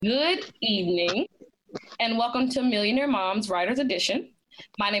Good evening, and welcome to Millionaire Moms Writers Edition.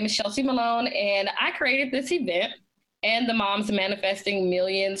 My name is Chelsea Malone, and I created this event and the Moms Manifesting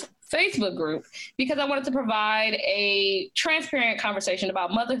Millions Facebook group because I wanted to provide a transparent conversation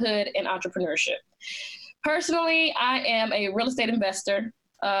about motherhood and entrepreneurship. Personally, I am a real estate investor,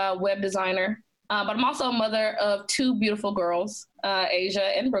 web designer, but I'm also a mother of two beautiful girls, Asia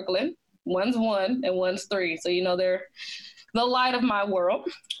and Brooklyn. One's 1 and one's 3, so they're the light of my world.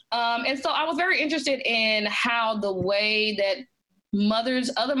 And so I was very interested in how the way that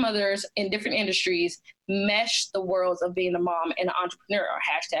other mothers in different industries mesh the worlds of being a mom and an entrepreneur, or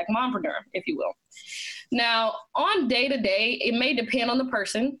hashtag mompreneur, if you will. Now, on day to day, it may depend on the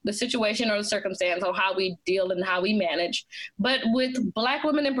person, the situation, or the circumstance on how we deal and how we manage. But with Black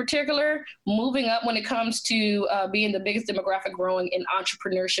women in particular, moving up when it comes to being the biggest demographic growing in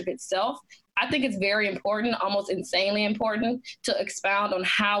entrepreneurship itself, I think it's very important, almost insanely important, to expound on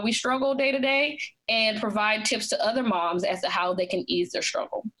how we struggle day to day and provide tips to other moms as to how they can ease their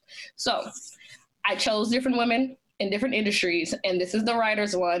struggle. So I chose different women in different industries, and this is the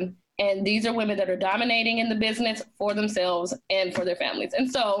writer's one. And these are women that are dominating in the business for themselves and for their families.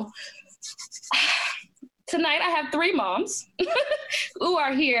 And so tonight I have 3 moms who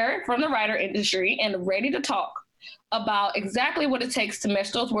are here from the writer industry and ready to talk about exactly what it takes to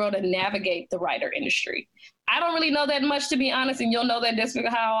mesh those worlds and navigate the writer industry. I don't really know that much, to be honest, and you'll know that just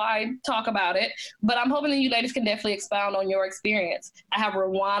because how I talk about it, but I'm hoping that you ladies can definitely expound on your experience. I have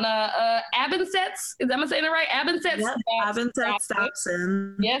Rowana Abensetz, am I saying it right? Abensetz? Yep, Abensetz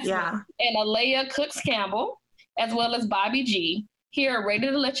Dobson. Yes, yeah. And Alea Cooks-Campbell, as well as Bobby G, here ready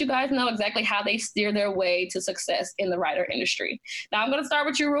to let you guys know exactly how they steer their way to success in the writer industry. Now, I'm going to start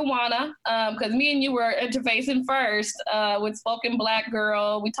with you, Rowana, because me and you were interfacing first with Spoken Black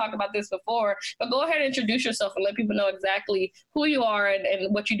Girl. We talked about this before, but go ahead and introduce yourself and let people know exactly who you are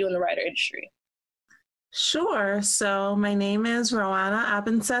and what you do in the writer industry. Sure. So my name is Rowana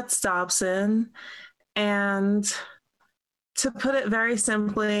Abensetz Dobson, and to put it very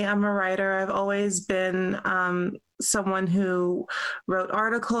simply, I'm a writer. I've always been someone who wrote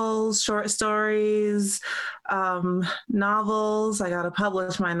articles, short stories, novels. I got to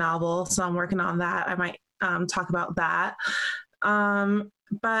publish my novel, so I'm working on that. I might talk about that.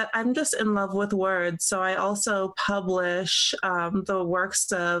 But I'm just in love with words. So I also publish the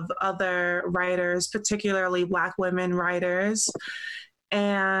works of other writers, particularly Black women writers.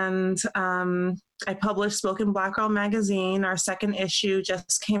 And I published Spoken Black Girl magazine. Our 2nd issue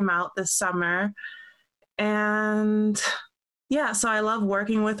just came out this summer. And yeah, so I love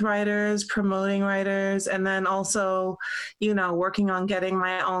working with writers, promoting writers, and then also, working on getting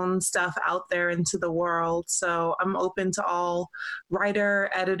my own stuff out there into the world. So I'm open to all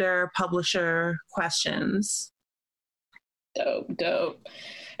writer, editor, publisher questions. Dope.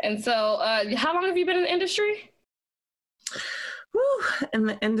 And so how long have you been in the industry? In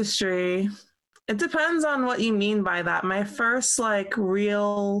the industry, it depends on what you mean by that. My first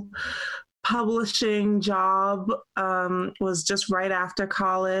real publishing job was just right after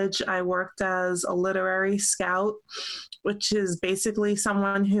college. I worked as a literary scout, which is basically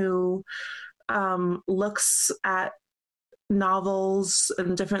someone who looks at novels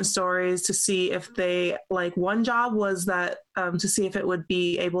and different stories to see if they one job was that to see if it would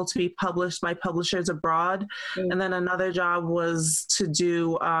be able to be published by publishers abroad. And then another job was to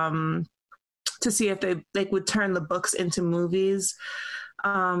do to see if they would turn the books into movies.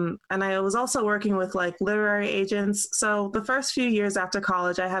 And I was also working with literary agents. So the first few years after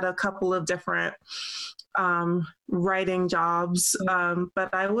college, I had a couple of different writing jobs.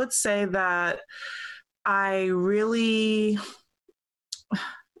 But I would say that my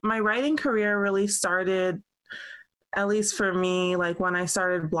writing career really started, at least for me, when I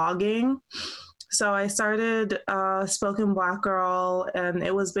started blogging. So I started Spoken Black Girl, and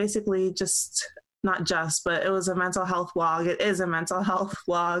it was basically but it was a mental health blog. It is a mental health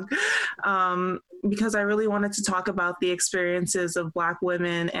blog because I really wanted to talk about the experiences of Black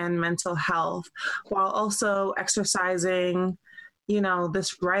women and mental health while also exercising,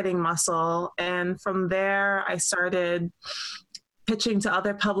 this writing muscle. And from there, I started pitching to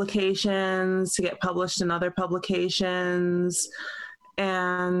other publications to get published in other publications.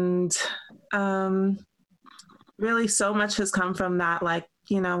 And really so much has come from that.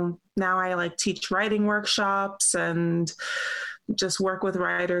 Now I teach writing workshops and just work with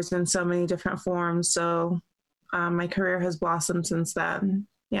writers in so many different forms. So my career has blossomed since then.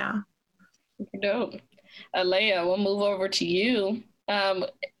 Yeah. Dope. Alea, we'll move over to you.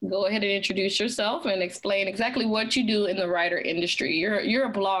 Go ahead and introduce yourself and explain exactly what you do in the writer industry. You're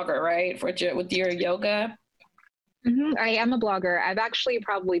a blogger, right? With your yoga. I am a blogger. I'm actually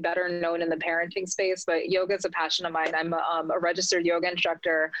probably better known in the parenting space, but yoga is a passion of mine. I'm a registered yoga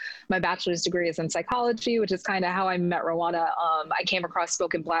instructor. My bachelor's degree is in psychology, which is kind of how I met Rowana. I came across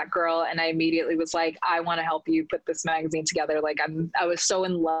Spoken Black Girl, and I immediately was like, I want to help you put this magazine together. Like I was so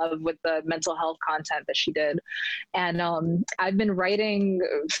in love with the mental health content that she did, and I've been writing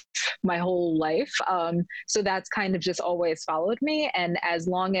my whole life. So that's kind of just always followed me. And as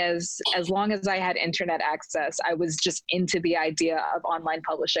long as I had internet access, I was just into the idea of online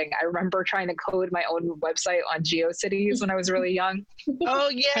publishing. I remember trying to code my own website on GeoCities when I was really young. Oh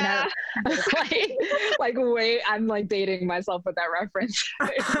yeah. I'm like dating myself with that reference.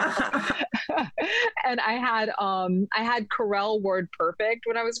 And I had Corel WordPerfect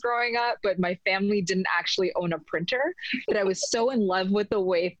when I was growing up, but my family didn't actually own a printer. But I was so in love with the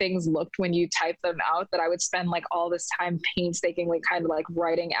way things looked when you type them out that I would spend like all this time painstakingly kind of like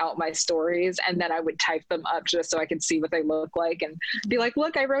writing out my stories, and then I would type them up just so I could see what they look like and be like,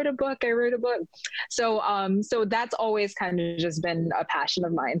 look, I wrote a book. So that's always kind of just been a passion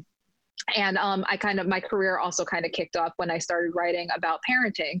of mine. And my career also kind of kicked off when I started writing about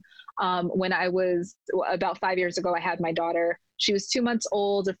parenting. When I was about 5 years ago, I had my daughter. She was 2 months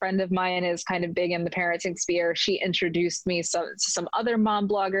old. A friend of mine is kind of big in the parenting sphere. She introduced me to some other mom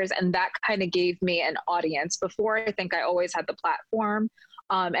bloggers, and that kind of gave me an audience. Before, I think I always had the platform.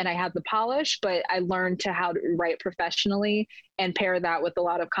 And I had the polish, but I learned how to write professionally and pair that with a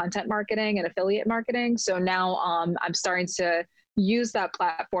lot of content marketing and affiliate marketing. So now I'm starting to use that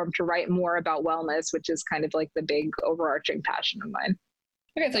platform to write more about wellness, which is kind of like the big overarching passion of mine.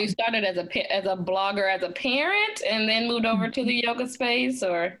 Okay, so you started as a blogger, as a parent, and then moved over to the yoga space,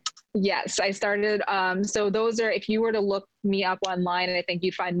 or? Yes, I started. So those are, if you were to look me up online, and I think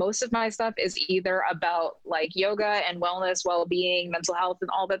you'd find most of my stuff is either about like yoga and wellness, well-being, mental health, and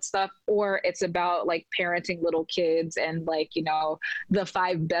all that stuff, or it's about like parenting little kids and like, you know, the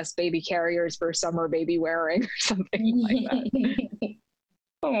 5 best baby carriers for summer baby wearing or something like that.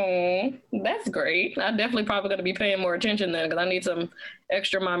 Oh, that's great. I'm definitely probably going to be paying more attention then, because I need some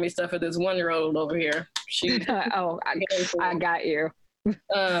extra mommy stuff for this 1-year-old over here. I got you.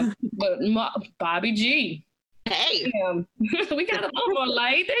 But Bobby G. Hey. We got a little more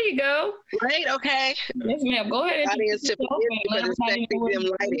light. There you go. Right, okay. Yes, ma'am. Go ahead. Audience to forgive me for the sexy dim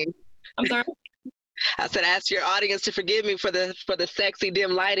lighting. I'm sorry? I said, ask your audience to forgive me for the sexy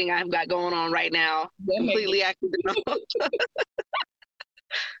dim lighting I've got going on right now. Completely accidental.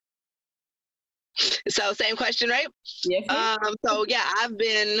 So same question, right? Yes. So yeah, I've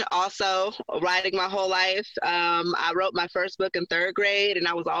been also writing my whole life. I wrote my first book in 3rd grade, and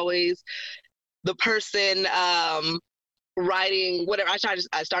I was always the person writing whatever.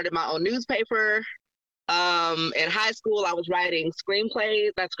 I started my own newspaper. In high school, I was writing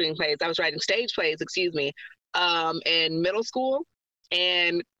I was writing stage plays, in middle school,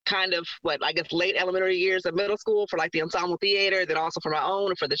 and kind of late elementary years of middle school for like the ensemble theater, then also for my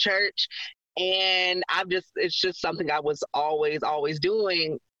own and for the church. And it's just something I was always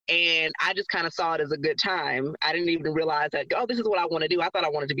doing. And I just kind of saw it as a good time. I didn't even realize that, oh, this is what I want to do. I thought I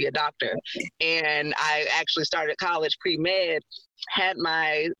wanted to be a doctor. And I actually started college pre-med, had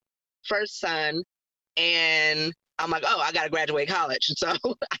my first son, and I'm like, oh, I got to graduate college. And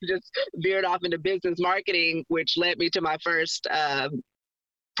so I just veered off into business marketing, which led me to my first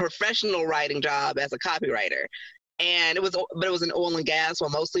professional writing job as a copywriter. And it was in oil and gas,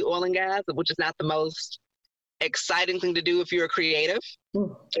 well, mostly oil and gas, which is not the most exciting thing to do if you're a creative.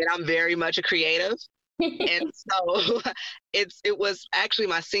 And I'm very much a creative. And so it was actually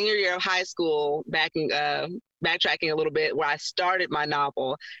my senior year of high school, backtracking a little bit, where I started my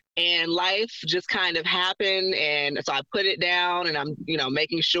novel, and life just kind of happened. And so I put it down, and I'm,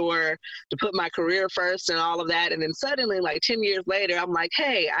 making sure to put my career first and all of that. And then suddenly, like 10 years later, I'm like,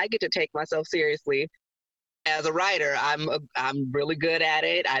 hey, I get to take myself seriously as a writer. I'm really good at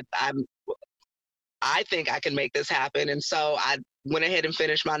it. I think I can make this happen. And so I went ahead and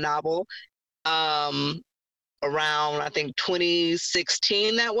finished my novel around, I think,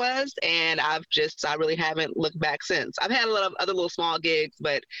 2016 that was. And I really haven't looked back since. I've had a lot of other little small gigs,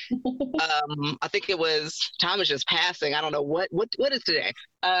 but I think time is just passing. I don't know what is today.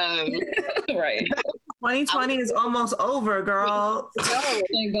 Right. 2020 is almost over, girl.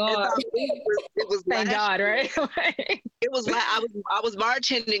 Thank God. It was Thank God, right? It was like I was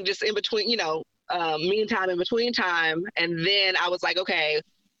bartending just in between, meantime, in between time. And then I was like, okay,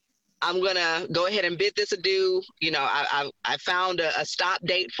 I'm going to go ahead and bid this adieu. I found a stop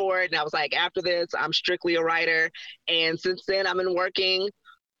date for it. And I was like, after this, I'm strictly a writer. And since then, I've been working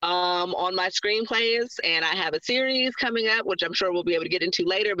on my screenplays, and I have a series coming up, which I'm sure we'll be able to get into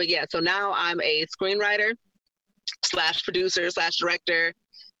later. But yeah, so now I'm a screenwriter, slash producer slash director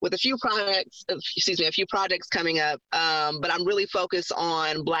with a few projects coming up. But I'm really focused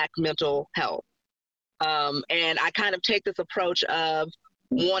on Black mental health. And I kind of take this approach of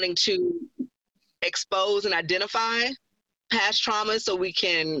wanting to expose and identify past traumas so we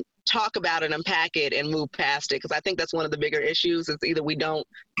can talk about it, unpack it, and move past it. Because I think that's one of the bigger issues is either we don't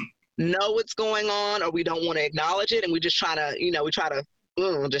know what's going on or we don't want to acknowledge it. And we just try to,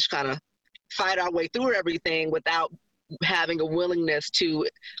 just kind of fight our way through everything without having a willingness to,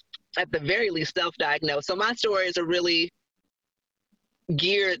 at the very least, self-diagnose. So my stories are really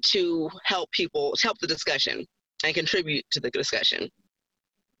geared to help the discussion and contribute to the discussion.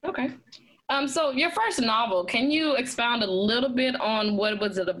 Okay. So your first novel, can you expound a little bit on what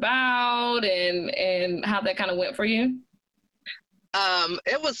was it about and how that kind of went for you?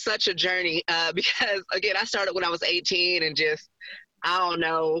 It was such a journey because, again, I started when I was 18 and just, I don't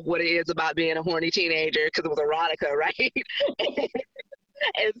know what it is about being a horny teenager because it was erotica, right?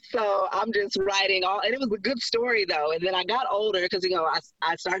 And so I'm just writing and it was a good story though. And then I got older because,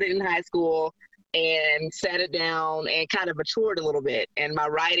 I started in high school and sat it down and kind of matured a little bit. And my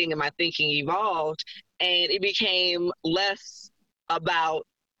writing and my thinking evolved, and it became less about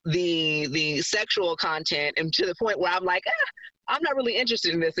the sexual content, and to the point where I'm like, I'm not really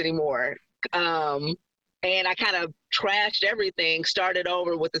interested in this anymore. And I kind of trashed everything, started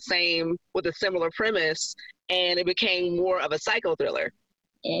over with a similar premise, and it became more of a psycho thriller.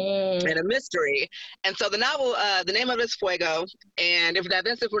 And a mystery. And so the novel, the name of it is Fuego. And if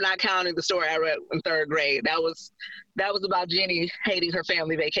we're not counting the story I read in third grade, that was about Jenny hating her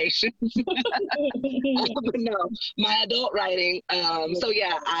family vacation. But no, my adult writing. So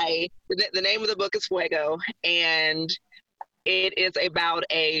yeah, the name of the book is Fuego, and it is about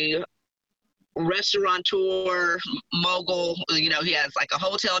a restaurateur mogul. He has like a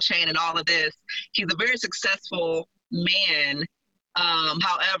hotel chain and all of this. He's a very successful man.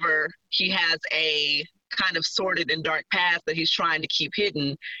 However, he has a kind of sordid and dark past that he's trying to keep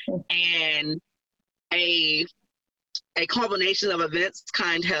hidden, and a culmination of events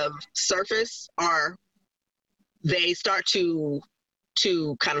kind of surface, or they start to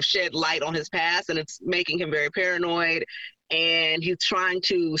kind of shed light on his past, and it's making him very paranoid, and he's trying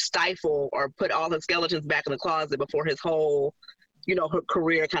to stifle or put all his skeletons back in the closet before his whole, her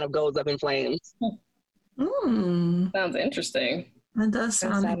career kind of goes up in flames. Sounds interesting. That does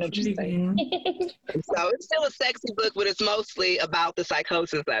sound interesting. So it's still a sexy book, but it's mostly about the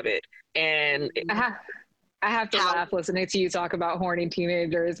psychosis of it. And I have to laugh listening to you talk about horny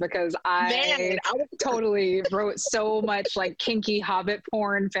teenagers, because I totally wrote so much like kinky Hobbit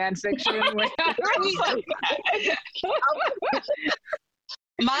porn fan fiction.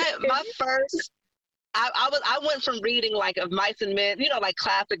 My first, I went from reading like Of Mice and Men, like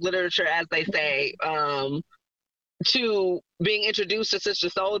classic literature, as they say, to being introduced to Sister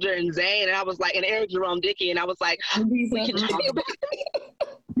Soldier and Zane, and I was like, and Eric Jerome Dickey, and I was like, we can talk about it.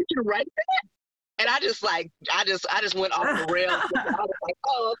 You can write that? And I just went off the rails. I was like,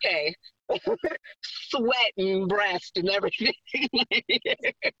 oh, okay. Sweat and breast and everything.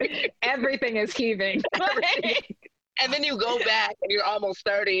 Everything is heaving. And then you go back and you're almost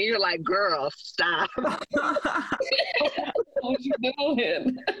 30 and you're like, girl, stop. What you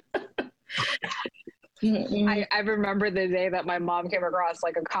doing? I remember the day that my mom came across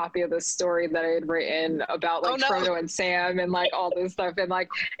like a copy of the story that I had written about like Frodo and Sam and like all this stuff, and like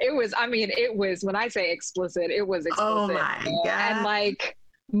it was when I say explicit, it was explicit. Oh my God. And like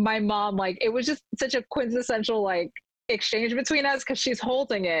my mom, like it was just such a quintessential like exchange between us, because she's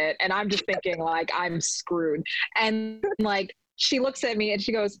holding it and I'm just thinking like I'm screwed, and like she looks at me and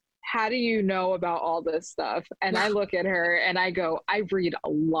she goes, how do you know about all this stuff? And I look at her and I go, I read a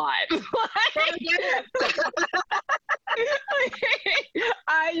lot.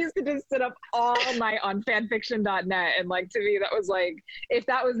 I used to just sit up all night on fanfiction.net, and like to me that was like, if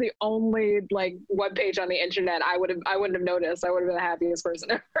that was the only like webpage on the internet, I wouldn't have noticed. I would have been the happiest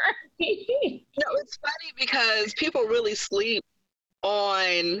person ever. No, it's funny because people really sleep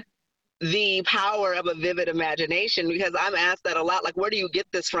on the power of a vivid imagination, because I'm asked that a lot, like, where do you get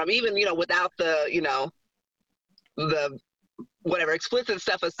this from? Even, without the, the whatever explicit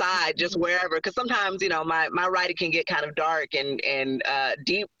stuff aside, just wherever, because sometimes, my writing can get kind of dark and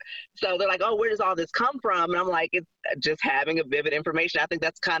deep. So they're like, oh, where does all this come from? And I'm like, it's just having a vivid information. I think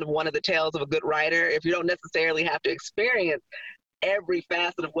that's kind of one of the tales of a good writer. If you don't necessarily have to experience every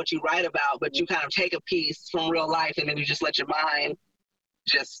facet of what you write about, but you kind of take a piece from real life and then you just let your mind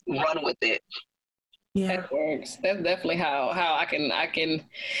just run with it. Yeah. That works. That's definitely how I can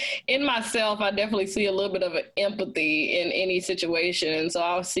in myself, I definitely see a little bit of an empathy in any situation. So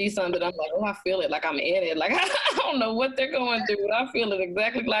I'll see something, I'm like, oh, I feel it like I'm in it. Like I don't know what they're going through, but I feel it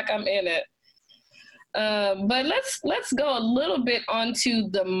exactly like I'm in it. But let's go a little bit onto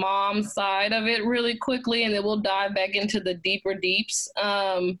the mom side of it really quickly, and then we'll dive back into the deeper deeps.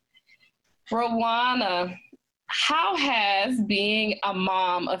 Rowana, how has being a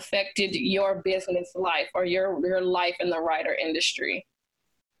mom affected your business life or your life in the writer industry?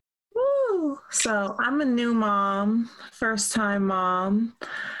 Woo. So I'm a new mom, first time mom.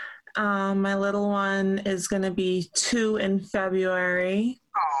 My little one is going to be 2 in February.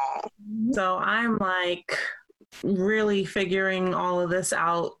 Aww. So I'm like really figuring all of this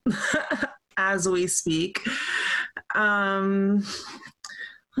out as we speak. Let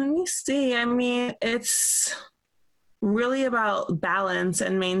me see. I mean, it's really about balance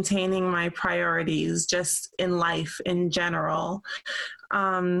and maintaining my priorities just in life in general.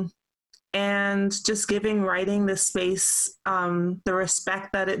 And just giving writing the space, the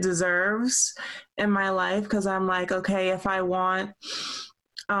respect that it deserves in my life. Because I'm like, okay, if I want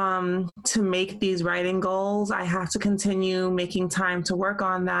to make these writing goals, I have to continue making time to work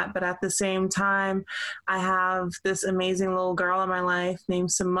on that. But at the same time, I have this amazing little girl in my life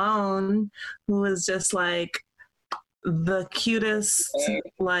named Simone, who is just like the cutest,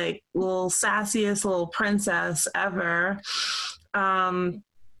 like little sassiest little princess ever.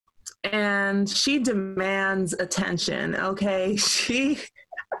 And she demands attention. Okay.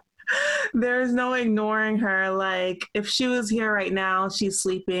 There's no ignoring her. Like if she was here right now, she's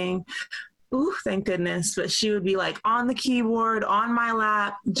sleeping. Ooh, thank goodness. But she would be like on the keyboard, on my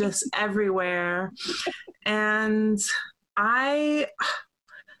lap, just everywhere. And I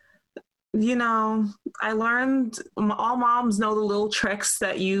learned all moms know the little tricks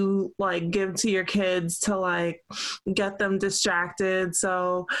that you like give to your kids to like get them distracted.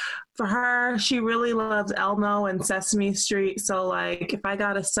 So for her, she really loves Elmo and Sesame Street. So like if I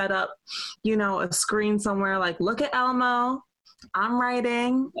got to set up, a screen somewhere, like look at Elmo, I'm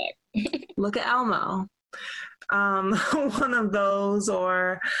writing, look at Elmo. One of those,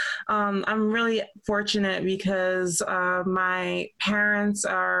 or I'm really fortunate because my parents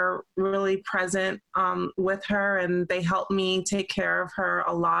are really present with her, and they help me take care of her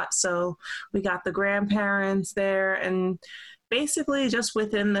a lot. So we got the grandparents there, and basically just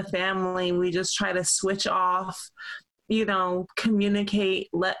within the family, we just try to switch off, communicate,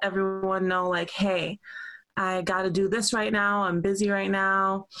 let everyone know like, hey, I got to do this right now. I'm busy right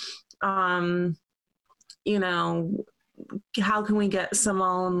now. How can we get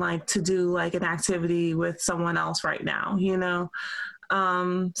Simone like to do like an activity with someone else right now,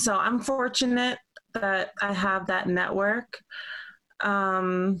 So I'm fortunate that I have that network.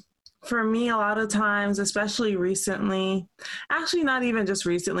 For me, a lot of times, especially recently, actually not even just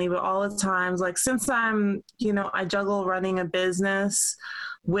recently, but all the times, like since I'm, I juggle running a business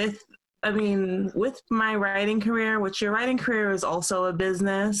with my writing career, which your writing career is also a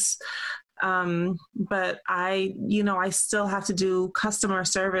business. But I still have to do customer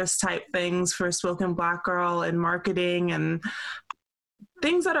service type things for Spoken Black Girl and marketing and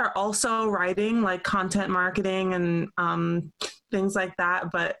things that are also writing, like content marketing and things like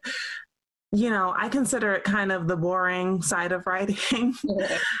that. But, I consider it kind of the boring side of writing.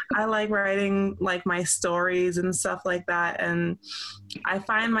 I like writing like my stories and stuff like that. And I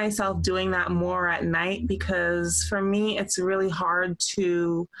find myself doing that more at night because for me, it's really hard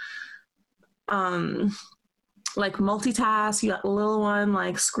to like multitask. You got a little one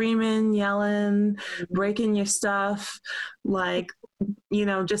like screaming, yelling, breaking your stuff, like,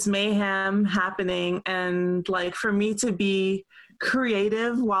 just mayhem happening. And like for me to be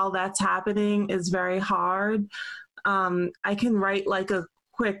creative while that's happening is very hard. I can write like a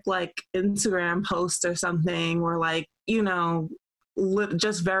quick like Instagram post or something or like,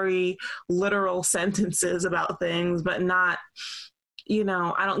 just very literal sentences about things, but not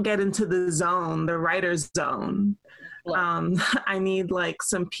I don't get into the zone, the writer's zone. I need like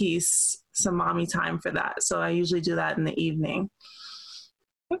some peace, some mommy time for that. So I usually do that in the evening.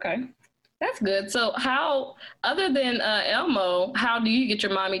 Okay. That's good. So how, other than Elmo, how do you get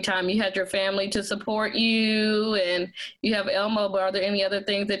your mommy time? You had your family to support you and you have Elmo, but are there any other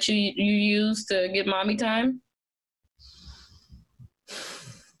things that you use to get mommy time?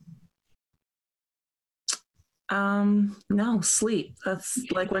 No, sleep. That's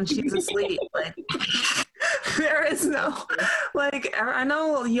like when she's asleep. Like there is no, like, I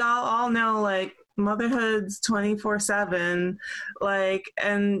know y'all all know like motherhood's 24/7, like,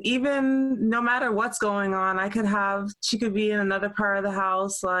 and even no matter what's going on, she could be in another part of the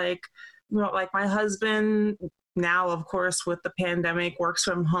house, like like my husband now, of course, with the pandemic, works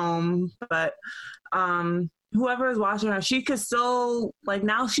from home, but whoever is watching her, she could still, like,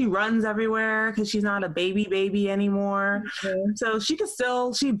 now she runs everywhere because she's not a baby anymore. Mm-hmm. So she could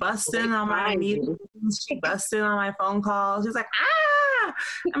still, she busts in on my meetings, she busts in on my phone calls. She's like,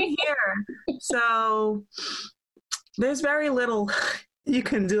 I'm here. So there's very little you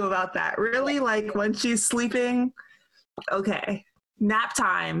can do about that. Really, like when she's sleeping, okay, nap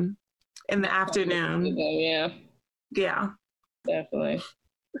time in the afternoon. Yeah. Definitely.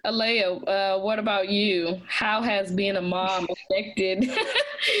 Alea, what about you? How has being a mom affected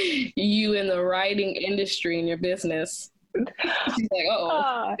you in the writing industry in your business? She's like,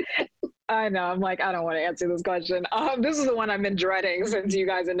 oh. I know. I'm like, I don't want to answer this question. This is the one I've been dreading since you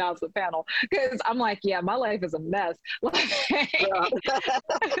guys announced the panel, because I'm like, yeah, my life is a mess.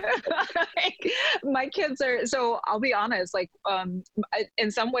 My kids are, so I'll be honest, like,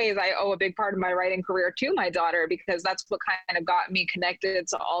 in some ways I owe a big part of my writing career to my daughter, because that's what kind of got me connected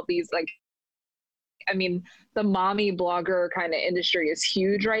to all these, like, I mean, the mommy blogger kind of industry is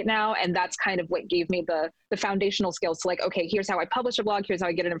huge right now. And that's kind of what gave me the foundational skills to, like, okay, here's how I publish a blog, here's how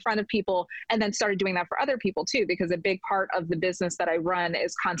I get it in front of people. And then started doing that for other people too, because a big part of the business that I run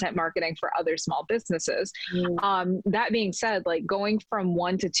is content marketing for other small businesses. That being said, like, going from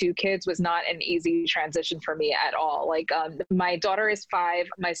 1 to 2 kids was not an easy transition for me at all. Like, my daughter is 5,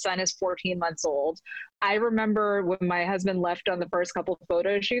 my son is 14 months old. I remember when my husband left on the first couple of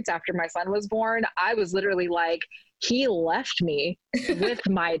photo shoots after my son was born, I was literally like, he left me with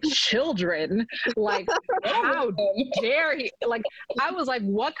my children. Like, how dare he? Like, I was like,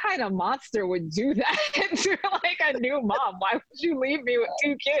 what kind of monster would do that to, like, a new mom? Why would you leave me with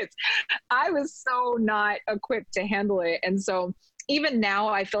 2 kids? I was so not equipped to handle it. And so even now,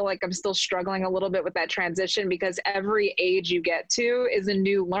 I feel like I'm still struggling a little bit with that transition, because every age you get to is a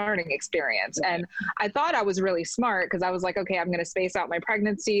new learning experience. And I thought I was really smart, because I was like, okay, I'm going to space out my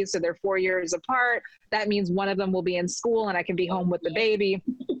pregnancies so they're 4 years apart. That means one of them will be in school and I can be home with the baby.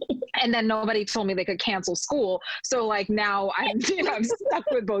 And then nobody told me they could cancel school. So, like, now I'm stuck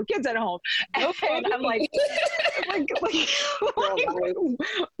with both kids at home. And I'm like,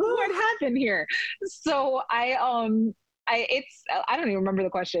 what happened here? So I don't even remember the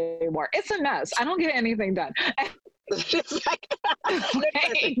question anymore. It's a mess. I don't get anything done. And I've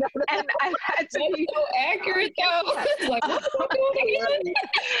had to be so accurate though. Like,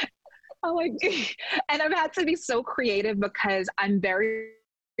 I'm like, and I've had to be so creative, because I'm very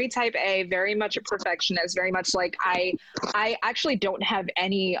type A, very much a perfectionist, very much like I actually don't have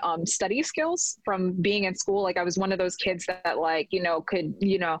any study skills from being in school. Like, I was one of those kids that, like, could,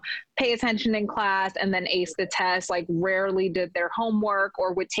 pay attention in class and then ace the test, like rarely did their homework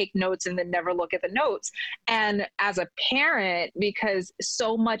or would take notes and then never look at the notes. And as a parent, because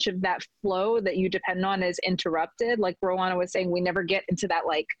so much of that flow that you depend on is interrupted, like Rowana was saying, we never get into that,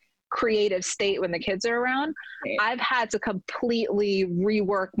 like, creative state when the kids are around. I've had to completely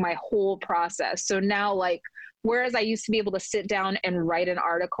rework my whole process. So now, like, whereas I used to be able to sit down and write an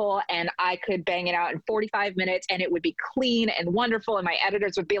article and I could bang it out in 45 minutes and it would be clean and wonderful, and my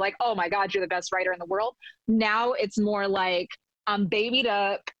editors would be like, oh my God, you're the best writer in the world. Now it's more like, I'm babied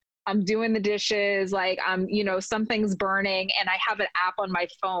up, I'm doing the dishes, like, I'm, something's burning, and I have an app on my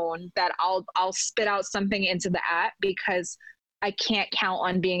phone that I'll spit out something into the app, because I can't count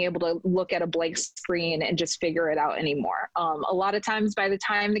on being able to look at a blank screen and just figure it out anymore. A lot of times by the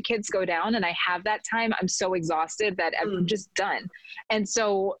time the kids go down and I have that time, I'm so exhausted that I'm just done. And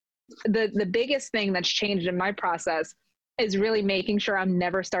so the biggest thing that's changed in my process is really making sure I'm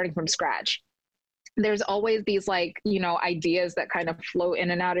never starting from scratch. There's always these, like, ideas that kind of float in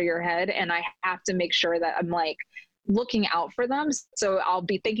and out of your head. And I have to make sure that I'm, like, looking out for them. So I'll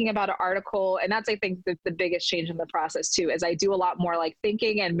be thinking about an article, and that's, I think, the biggest change in the process too, is I do a lot more, like,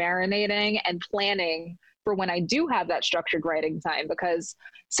 thinking and marinating and planning for when I do have that structured writing time. Because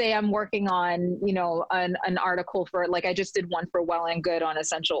say I'm working on, an article for, like, I just did one for Well and Good on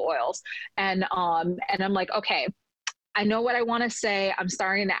essential oils. And I'm like, okay, I know what I want to say. I'm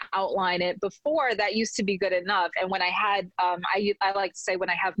starting to outline it. Before, that used to be good enough. And when I had, I like to say, when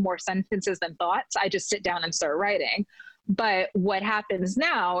I have more sentences than thoughts, I just sit down and start writing. But what happens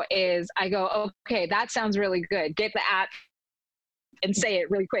now is I go, okay, that sounds really good. Get the app and say it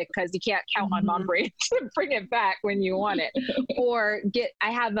really quick, because you can't count on mom brain to bring it back when you want it. Or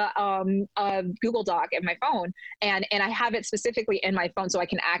I have a Google Doc in my phone, and I have it specifically in my phone so I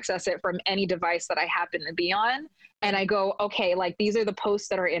can access it from any device that I happen to be on. And I go, okay, like, these are the posts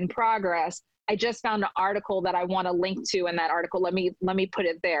that are in progress. I just found an article that I want to link to in that article. Let me put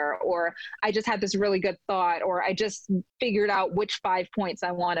it there. Or I just had this really good thought, or I just figured out which 5 points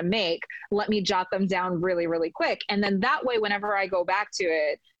I want to make. Let me jot them down really, really quick. And then that way, whenever I go back to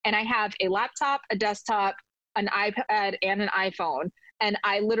it, and I have a laptop, a desktop, an iPad, and an iPhone, and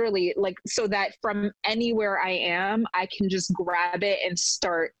I literally so that from anywhere I am, I can just grab it and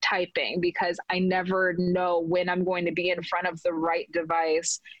start typing, because I never know when I'm going to be in front of the right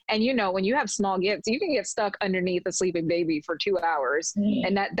device. And when you have small kids, you can get stuck underneath a sleeping baby for 2 hours,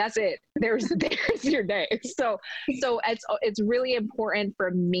 and that's it. There's your day. So it's really important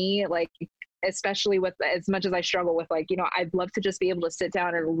for me, especially with, as much as I struggle with, I'd love to just be able to sit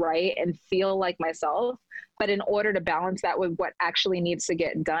down and write and feel like myself. But in order to balance that with what actually needs to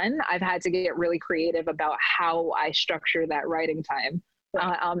get done, I've had to get really creative about how I structure that writing time.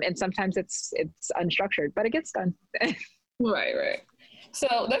 And sometimes it's unstructured, but it gets done. Right.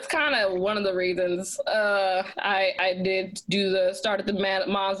 So that's kind of one of the reasons I did started the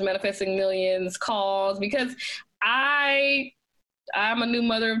Moms Manifesting Millions calls, because I'm a new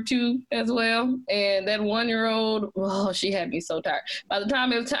mother of 2 as well. And that 1-year-old, she had me so tired. By the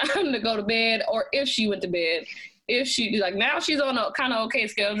time it was time to go to bed, or if she went to bed, now she's on a kind of okay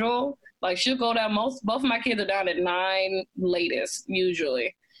schedule. She'll go down, both of my kids are down at 9 latest,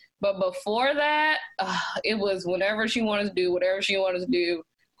 usually. But before that, it was whenever she wanted to do, whatever she wanted to do,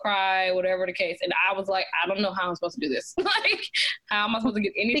 cry, whatever the case. And I was like, I don't know how I'm supposed to do this. How am I supposed to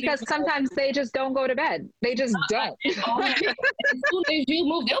get anything? Because sometimes they just don't go to bed. They just don't. As soon as you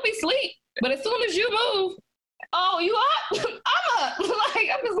move, they'll be asleep. But as soon as you move, oh, you up? I'm up.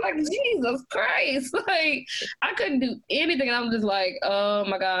 I'm just like, Jesus Christ. I couldn't do anything. And I'm just like, oh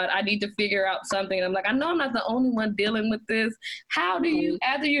my God, I need to figure out something. And I'm like, I know I'm not the only one dealing with this. How do you,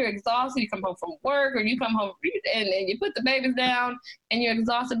 after you're exhausted, you come home from work, or you come home and you put the babies down and you're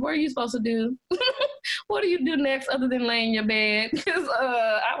exhausted, what are you supposed to do? What do you do next other than lay in your bed? Because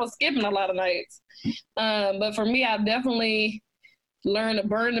I was skipping a lot of nights. But for me, I definitely learn to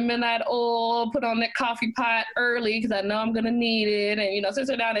burn the midnight oil, put on that coffee pot early, because I know I'm going to need it. And, since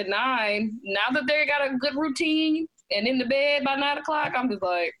they're down at 9, now that they got a good routine and in the bed by 9 o'clock, I'm just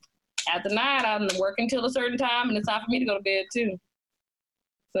like, after 9, I'm working till a certain time, and it's time for me to go to bed too.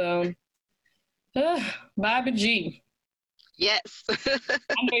 So, Bobby G. Yes.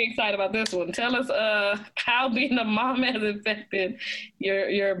 I'm very excited about this one. Tell us how being a mom has affected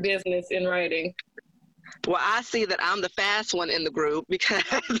your business in writing. Well, I see that I'm the fast one in the group, because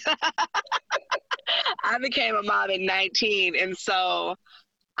I became a mom at 19. And so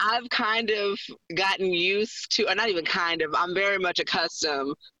I've kind of gotten used to, or not even kind of, I'm very much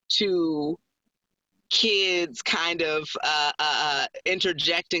accustomed to kids kind of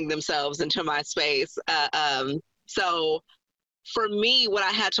interjecting themselves into my space. So for me, what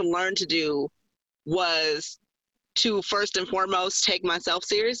I had to learn to do was to first and foremost take myself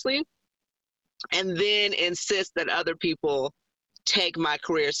seriously, and then insist that other people take my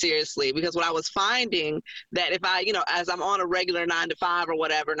career seriously. Because what I was finding, that if I, as I'm on a regular 9 to 5 or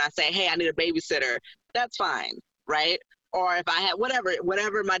whatever, and I say, hey, I need a babysitter, that's fine, right? Or if I had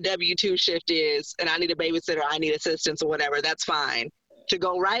whatever my W-2 shift is, and I need a babysitter, I need assistance or whatever, that's fine. To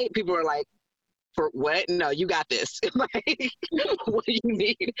go right, people are like, for what? No, you got this. What do you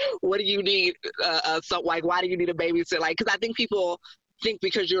need? What do you need? So why do you need a babysitter? Because I think people think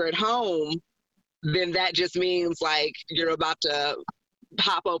because you're at home, then that just means you're about to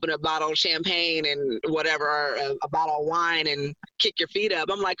pop open a bottle of champagne and whatever, or a bottle of wine and kick your feet up.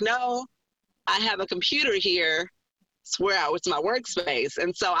 I'm like, no, I have a computer here. It's my workspace.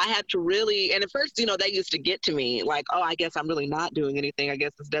 And so I had to really, and at first, they used to get to me oh, I guess I'm really not doing anything. I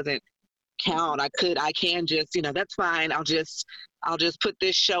guess this doesn't count. I can just, that's fine. I'll just put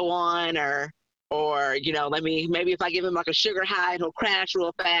this show on, or maybe if I give him a sugar high, he'll crash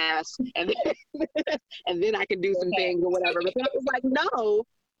real fast, and then I can do some things or whatever. But it was no,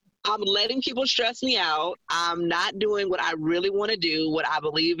 I'm letting people stress me out. I'm not doing what I really want to do, what I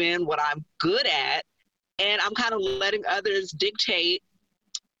believe in, what I'm good at, and I'm kind of letting others dictate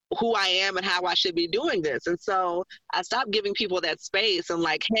who I am and how I should be doing this. And so I stopped giving people that space and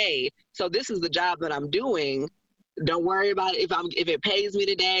hey, so this is the job that I'm doing. Don't worry about it if it pays me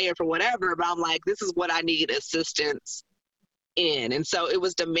today or for whatever, but I'm this is what I need assistance in. And so it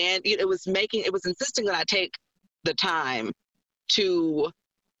was insisting that I take the time to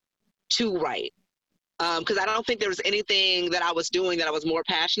write. Because I don't think there was anything that I was doing that I was more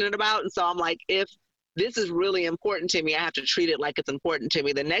passionate about. And so I'm if this is really important to me, I have to treat it like it's important to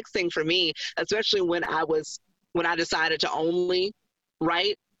me. The next thing for me, especially when I decided to only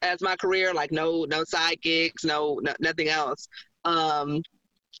write as my career, no side gigs, no nothing else.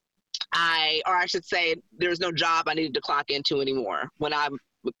 or I should say, there's no job I needed to clock into anymore. When I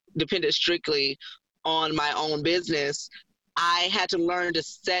depended strictly on my own business, I had to learn to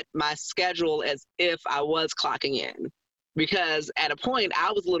set my schedule as if I was clocking in, because at a point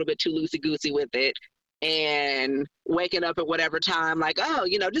I was a little bit too loosey-goosey with it and waking up at whatever time, like, oh,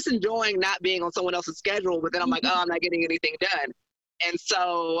 just enjoying not being on someone else's schedule, but then I'm like, oh, I'm not getting anything done. And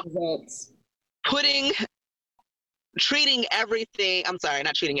so treating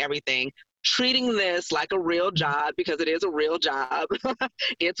this like a real job, because it is a real job.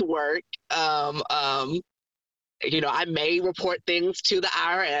 It's work. I may report things to the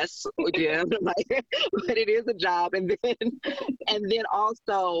IRS, yeah, but it is a job. And then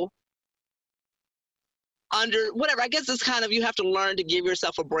also under whatever, I guess it's kind of, you have to learn to give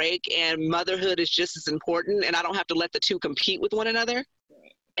yourself a break, and motherhood is just as important, and I don't have to let the two compete with one another.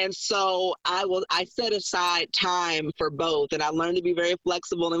 And so I set aside time for both, and I learned to be very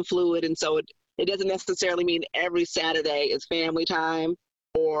flexible and fluid. And so it doesn't necessarily mean every Saturday is family time,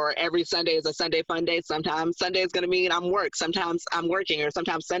 or every Sunday is a Sunday fun day. Sometimes Sunday is going to mean sometimes I'm working, or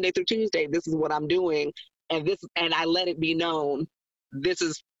sometimes Sunday through Tuesday, this is what I'm doing. And I let it be known, this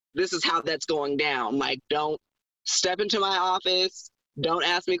is how that's going down. Like, don't step into my office. Don't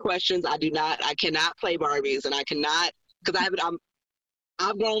ask me questions. I cannot play Barbies, and I cannot, because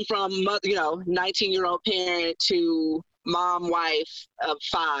I've grown from, 19-year-old parent to mom, wife of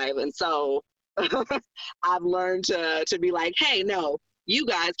 5. And so I've learned to be like, hey, no, you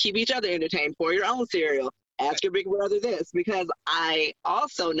guys keep each other entertained. Pour your own cereal. Ask your big brother this, because I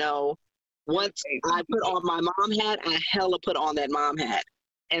also know once I put on my mom hat, I hella put on that mom hat.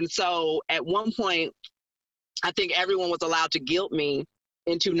 And so at one point, I think everyone was allowed to guilt me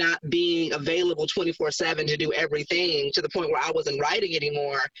into not being available 24/7 to do everything, to the point where I wasn't writing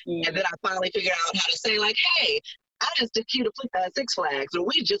anymore. Mm. And then I finally figured out how to say, like, hey, I just took you to Six Flags, or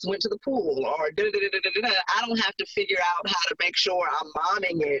we just went to the pool, or da-da-da-da-da-da. I don't have to figure out how to make sure I'm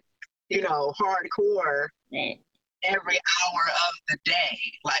momming it, hardcore. Right. Every hour of the day.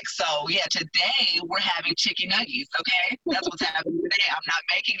 Like, so yeah, today we're having chicken nuggets, okay? That's what's happening today. I'm not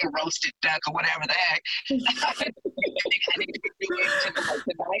making a roasted duck or whatever the heck. I need to be doing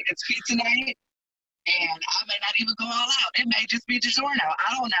tonight. It's pizza night, and I may not even go all out. It may just be DiGiorno.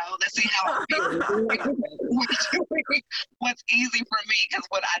 I don't know. Let's see how I feel. What's easy for me, because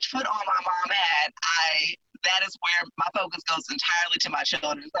when I put on my mom hat, that is where my focus goes entirely to my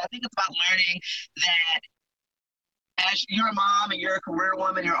children. So I think it's about learning that as you're a mom and you're a career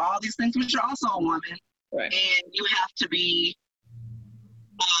woman, you're all these things, but you're also a woman. Right. And you have to be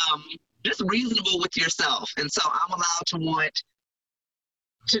just reasonable with yourself. And so I'm allowed to want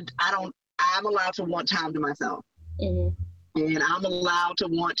time to myself. Mm-hmm. And I'm allowed to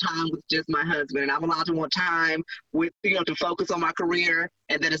want time with just my husband. And I'm allowed to want time with, to focus on my career,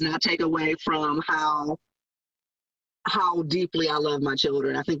 and that does not take away from how deeply I love my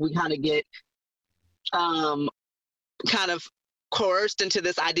children. I think we kind of get kind of coerced into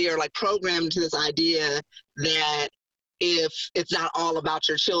this idea, or like programmed into this idea, that if it's not all about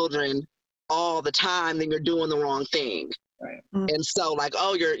your children all the time, then you're doing the wrong thing. Right. Mm-hmm. And so, like,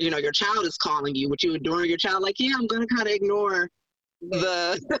 oh, your child is calling you, but you ignoring your child. Like, yeah, I'm going to kind of ignore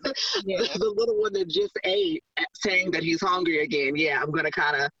the little one that just ate, saying that he's hungry again. Yeah,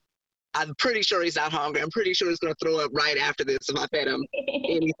 I'm pretty sure he's not hungry. I'm pretty sure he's going to throw up right after this if I fed him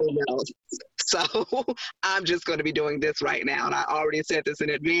anything else. So I'm just going to be doing this right now. And I already said this in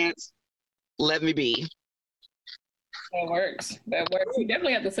advance. Let me be. That works. You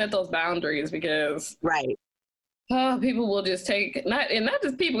definitely have to set those boundaries, because right. People will just take, not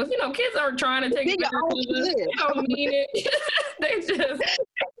just people, kids are trying to take it. They don't mean it. they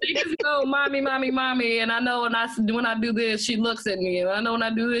just go, mommy, mommy, mommy. And I know when I do this, she looks at me. And I know when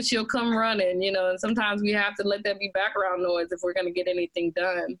I do this, she'll come running, and sometimes we have to let that be background noise if we're going to get anything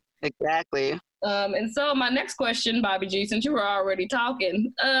done. Exactly. And so my next question, Bobby G, since you were already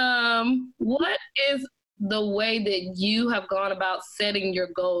talking, what is the way that you have gone about setting your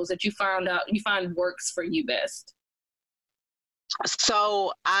goals that you find works for you best?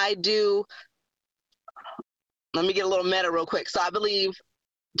 So let me get a little meta real quick. So I believe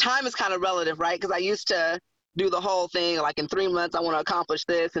time is kind of relative, right? Because I used to do the whole thing, like, in 3 months, I want to accomplish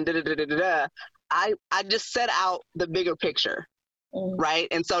this, and da-da-da-da-da-da. I just set out the bigger picture, right?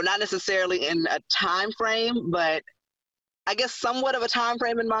 And so not necessarily in a time frame, but I guess somewhat of a time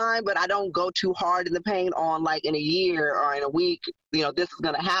frame in mind, but I don't go too hard in the paint on, like, in a year or in a week, this is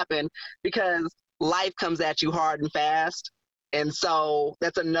going to happen, because life comes at you hard and fast. And so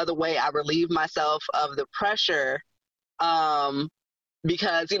that's another way I relieve myself of the pressure,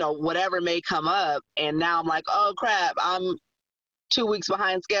 because, whatever may come up, and now I'm like, oh crap, I'm 2 weeks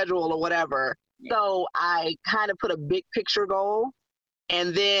behind schedule or whatever. So I kind of put a big picture goal,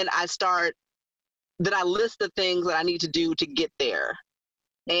 and then I list the things that I need to do to get there.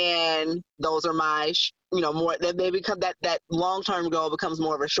 And those are my, more, they become that long-term goal becomes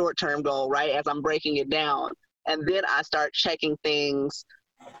more of a short-term goal, right? As I'm breaking it down. And then I start checking things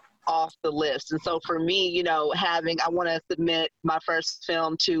off the list. And so for me, I want to submit my first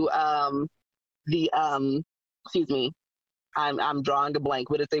film to excuse me, I'm drawing a blank,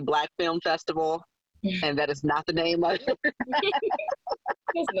 but it's a Black Film Festival, and that is not the name of it.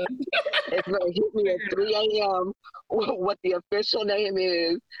 It's going to hit me at 3 a.m. what the official name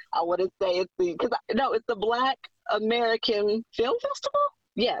is. I want to say it's the Black American Film Festival.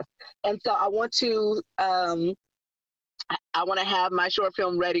 Yes, and so I want to have my short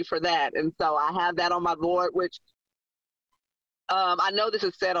film ready for that, and so I have that on my board, which I know this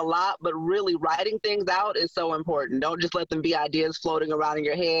is said a lot, but really writing things out is so important. Don't just let them be ideas floating around in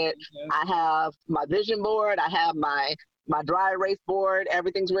your head. Mm-hmm. I have my vision board. I have my dry erase board.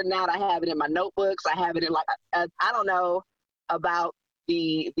 Everything's written out. I have it in my notebooks. I have it in I don't know about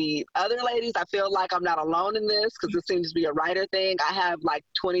the other ladies. I feel like I'm not alone in this because this seems to be a writer thing. I have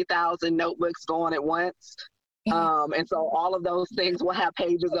 20,000 notebooks going at once. And so all of those things will have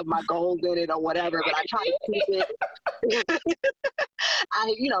pages of my goals in it or whatever, but I try to keep it.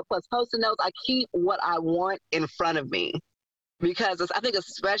 Plus Post-it notes, I keep what I want in front of me because I think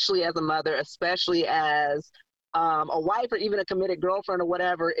especially as a mother, especially as a wife or even a committed girlfriend or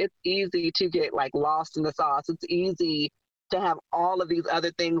whatever, it's easy to get lost in the sauce. It's easy to have all of these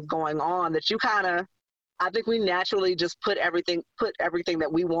other things going on that I think we naturally just put everything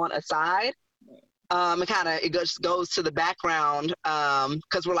that we want aside. It just goes to the background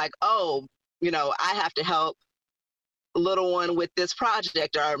because we're like, I have to help little one with this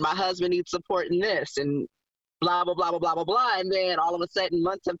project, or my husband needs support in this, and blah, blah, blah, blah, blah, blah, blah. And then all of a sudden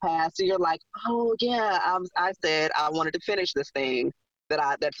months have passed, and you're like, oh, yeah, I said I wanted to finish this thing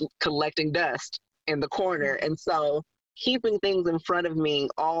that's collecting dust in the corner. And so keeping things in front of me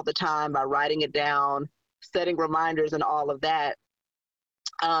all the time by writing it down, setting reminders and all of that,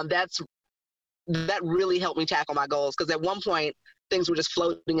 that really helped me tackle my goals, because at one point things were just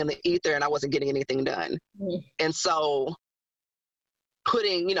floating in the ether and I wasn't getting anything done. And so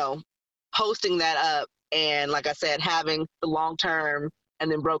posting that up and, like I said, having the long term and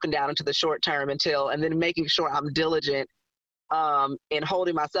then broken down into the short term and then making sure I'm diligent in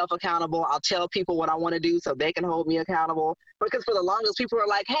holding myself accountable. I'll tell people what I want to do so they can hold me accountable, because for the longest people are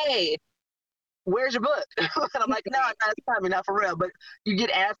like, hey, where's your book? And I'm like, no, it's time enough, for real. But you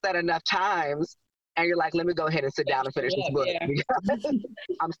get asked that enough times and you're like, let me go ahead and sit down and finish this book. Because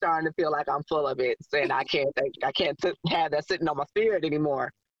I'm starting to feel like I'm full of it, and I can't have that sitting on my spirit anymore.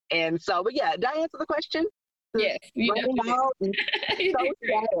 And so, but yeah, did I answer the question? Yes.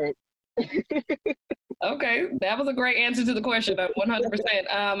 Okay, that was a great answer to the question. 100%.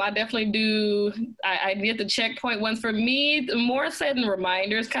 I definitely do. I get the checkpoint ones. For me, the more setting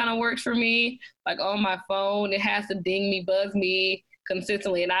reminders kind of works for me. Like on my phone, it has to ding me, buzz me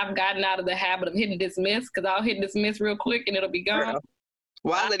consistently. And I've gotten out of the habit of hitting dismiss, because I'll hit dismiss real quick and it'll be gone.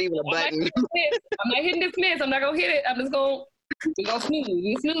 Why is that even a button? I'm not hitting dismiss. I'm not gonna hit it. I'm just gonna snooze.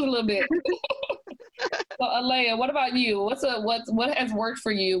 You snooze a little bit. So Alea, what about you? What has worked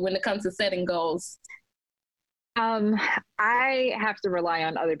for you when it comes to setting goals? I have to rely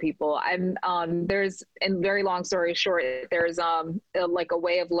on other people. There's, in very long story short, there's a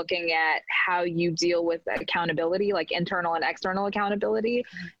way of looking at how you deal with accountability, like internal and external accountability.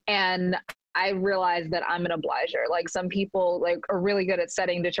 And I realized that I'm an obliger. Like, some people are really good at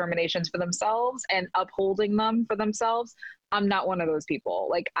setting determinations for themselves and upholding them for themselves. I'm not one of those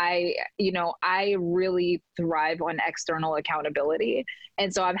people. I really thrive on external accountability.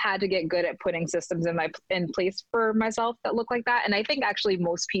 And so I've had to get good at putting systems in place for myself that look like that. And I think actually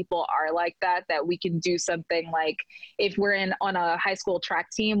most people are like that we can do something like, if we're on a high school track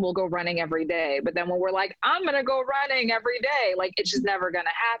team, we'll go running every day. But then when we're like, I'm going to go running every day, it's just never going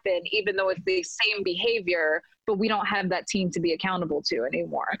to happen, even though it's the same behavior, but we don't have that team to be accountable to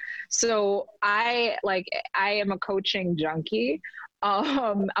anymore. So I am a coaching junkie.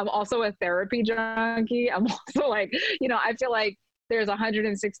 I'm also a therapy junkie. I'm also I feel like there's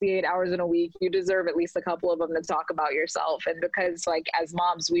 168 hours in a week. You deserve at least a couple of them to talk about yourself. And because as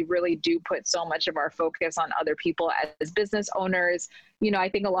moms, we really do put so much of our focus on other people as business owners. I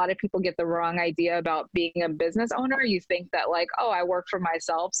think a lot of people get the wrong idea about being a business owner. You think that I work for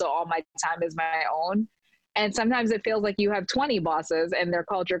myself, so all my time is my own. And sometimes it feels like you have 20 bosses and they're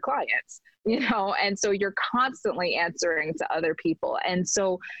called your clients. and so you're constantly answering to other people. And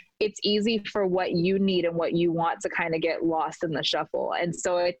so it's easy for what you need and what you want to kind of get lost in the shuffle. And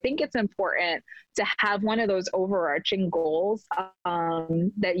so I think it's important to have one of those overarching goals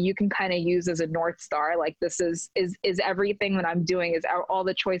that you can kind of use as a North Star. Like, this is everything that I'm doing, is all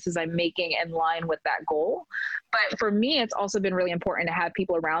the choices I'm making in line with that goal. But for me, it's also been really important to have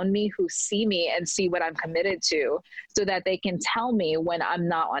people around me who see me and see what I'm committed to, so that they can tell me when I'm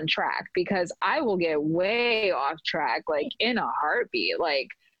not on track, because I will get way off track, like in a heartbeat. Like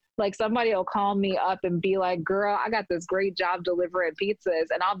somebody will call me up and be like, girl, I got this great job delivering pizzas.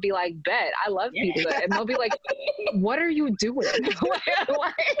 And I'll be like, bet, I love pizza. And they'll be like, what are you doing? And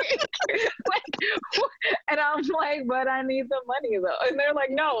I'm like, but I need the money though. And they're like,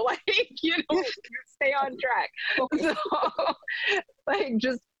 no, stay on track. So like,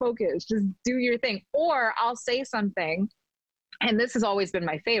 just focus, just do your thing. Or I'll say something, and this has always been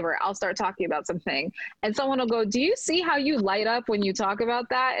my favorite. I'll start talking about something and someone will go, do you see how you light up when you talk about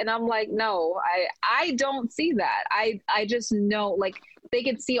that? And I'm like, no, I don't see that. I just know, like, they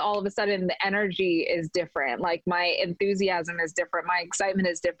can see all of a sudden the energy is different. Like, my enthusiasm is different. My excitement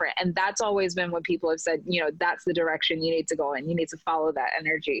is different. And that's always been what people have said, that's the direction you need to go in. You need to follow that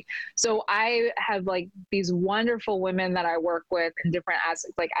energy. So I have like these wonderful women that I work with in different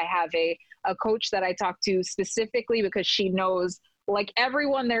aspects. Like, I have a coach that I talk to specifically because she knows like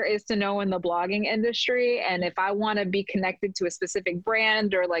everyone there is to know in the blogging industry. And if I want to be connected to a specific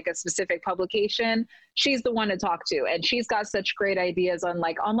brand or like a specific publication, she's the one to talk to. And she's got such great ideas on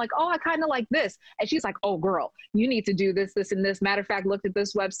like, I'm like, oh, I kind of like this. And she's like, oh girl, you need to do this, this, and this. Matter of fact, look at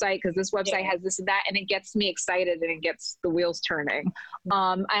this website, because this website has this and that. And it gets me excited and it gets the wheels turning.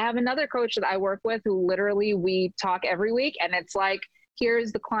 I have another coach that I work with who literally we talk every week, and it's like,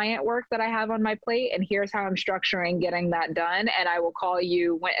 here's the client work that I have on my plate, and here's how I'm structuring getting that done. And I will call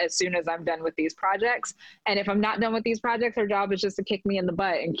you as soon as I'm done with these projects. And if I'm not done with these projects, her job is just to kick me in the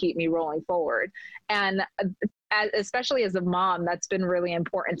butt and keep me rolling forward. And especially as a mom, that's been really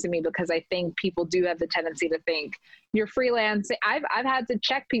important to me, because I think people do have the tendency to think you're freelancing. I've had to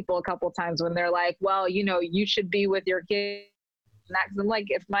check people a couple of times when they're like, well, you should be with your kids. And I'm like,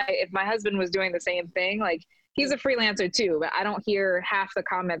 if my husband was doing the same thing, like, he's a freelancer too, but I don't hear half the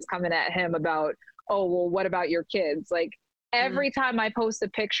comments coming at him about, oh, well, what about your kids? Like, every time I post a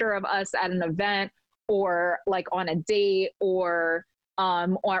picture of us at an event or like on a date or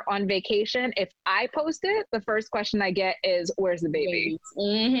on vacation, if I post it, the first question I get is, where's the baby?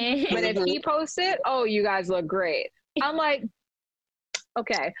 Mm-hmm. But if he posts it, oh, you guys look great. I'm like,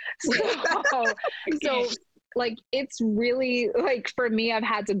 okay. So like, it's really like, for me, I've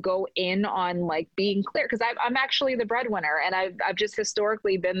had to go in on like being clear, because I'm actually the breadwinner, and I've just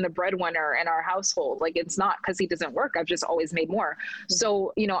historically been the breadwinner in our household. Like, it's not because he doesn't work. I've just always made more.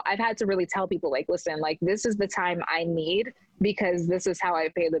 So, I've had to really tell people like, listen, like, this is the time I need, because this is how I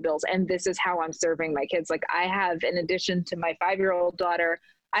pay the bills, and this is how I'm serving my kids. Like, I have, in addition to my 5-year-old daughter,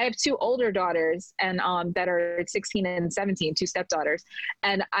 I have 2 older daughters and that are 16 and 17, 2 stepdaughters.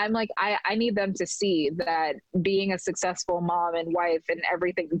 And I'm like, I need them to see that being a successful mom and wife and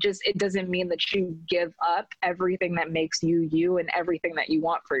everything, it doesn't mean that you give up everything that makes you you and everything that you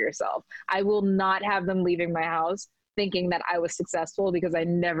want for yourself. I will not have them leaving my house thinking that I was successful because I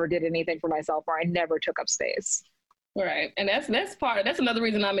never did anything for myself or I never took up space. Right. And that's another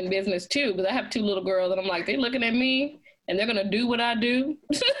reason I'm in business too, because I have 2 little girls and I'm like, they're looking at me and they're going to do what I do,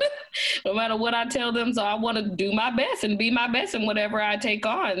 no matter what I tell them. So I want to do my best and be my best in whatever I take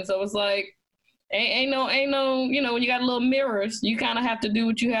on. So it's like, ain't no, when you got little mirrors, you kind of have to do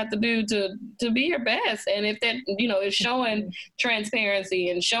what you have to do to be your best. And if that, is showing transparency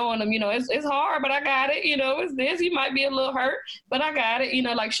and showing them, it's hard, but I got it, it's this, you might be a little hurt, but I got it,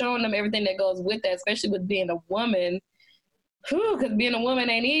 like showing them everything that goes with that, especially with being a woman, because being a woman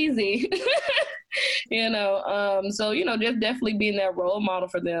ain't easy. So, just definitely being that role model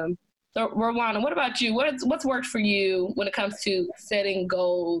for them. So, Rowena, what about you? What's worked for you when it comes to setting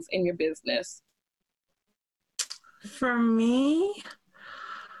goals in your business? For me,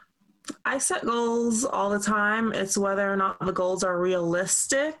 I set goals all the time. It's whether or not the goals are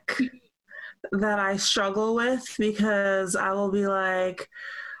realistic that I struggle with, because I will be like,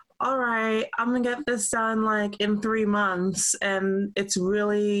 all right, I'm going to get this done like in 3 months. And it's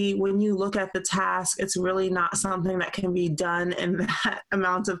really, when you look at the task, it's really not something that can be done in that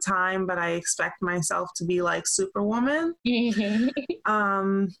amount of time, but I expect myself to be like Superwoman.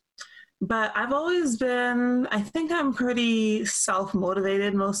 Mm-hmm. But I've always been, I think I'm pretty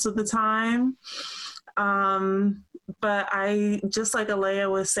self-motivated most of the time. but I, just like Alea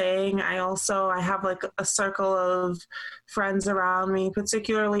was saying, I have like a circle of friends around me,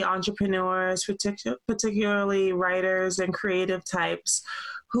 particularly entrepreneurs, particularly writers and creative types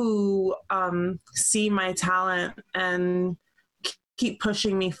who see my talent and keep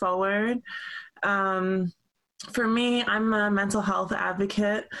pushing me forward. For me, I'm a mental health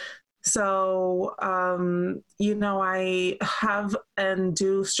advocate. So, I have and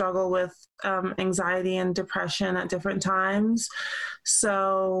do struggle with anxiety and depression at different times.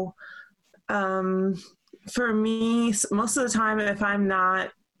 So, for me, most of the time, if I'm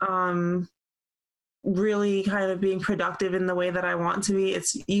not really kind of being productive in the way that I want to be,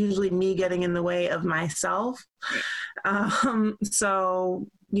 it's usually me getting in the way of myself. So,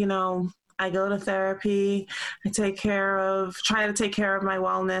 I go to therapy. I try to take care of my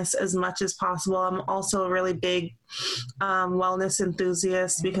wellness as much as possible. I'm also a really big wellness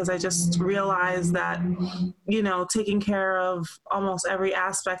enthusiast because I just realized that, taking care of almost every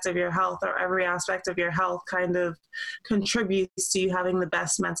aspect of your health or every aspect of your health kind of contributes to you having the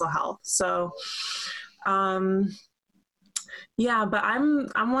best mental health. So, but I'm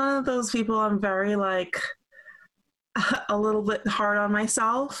one of those people, I'm very like a little bit hard on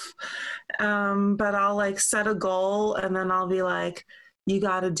myself. But I'll like set a goal and then I'll be like, you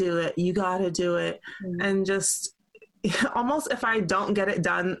got to do it. You got to do it. Mm-hmm. And just almost if I don't get it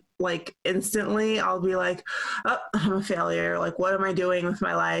done like instantly, I'll be like, oh, I'm a failure. Like, what am I doing with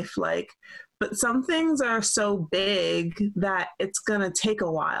my life? Like, but some things are so big that it's going to take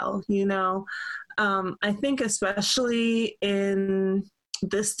a while, I think especially in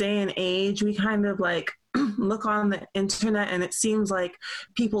this day and age, we kind of like look on the internet and it seems like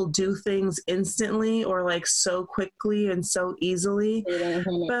people do things instantly or like so quickly and so easily.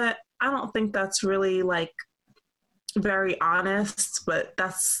 Mm-hmm. But I don't think that's really like very honest, but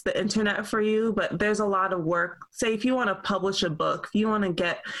that's the internet for you. But there's a lot of work. Say if you want to publish a book, if you want to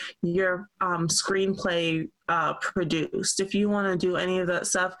get your screenplay produced, if you want to do any of that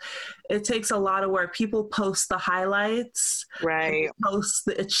stuff, it takes a lot of work. People post the highlights, right? Post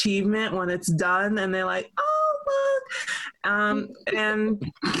the achievement when it's done, and they're like, "Oh, look!"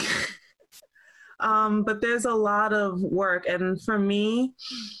 But there's a lot of work, and for me,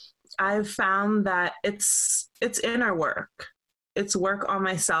 I've found that it's inner work. It's work on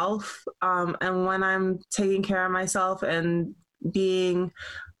myself. And when I'm taking care of myself and being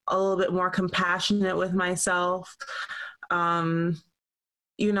a little bit more compassionate with myself,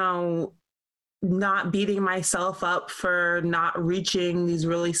 not beating myself up for not reaching these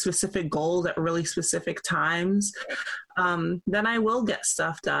really specific goals at really specific times, then I will get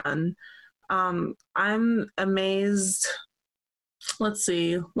stuff done. I'm amazed. Let's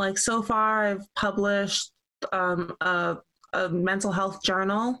see, like so far I've published a mental health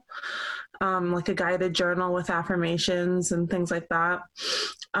journal, like a guided journal with affirmations and things like that.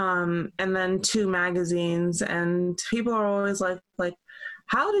 And then 2 magazines, and people are always like,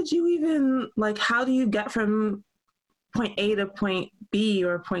 how did you even, like, how do you get from point A to point B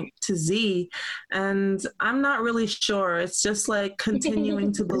or point to Z? And I'm not really sure. It's just like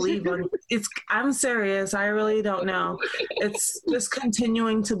continuing to believe I'm serious. I really don't know. It's just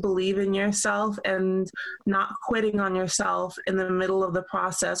continuing to believe in yourself and not quitting on yourself in the middle of the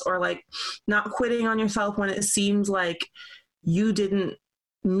process, or like not quitting on yourself when it seems like you didn't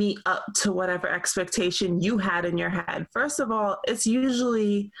meet up to whatever expectation you had in your head. First of all,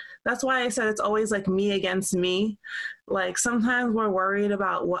 that's why I said it's always like me against me. Like sometimes we're worried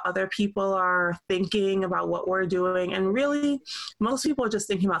about what other people are thinking about what we're doing. And really, most people are just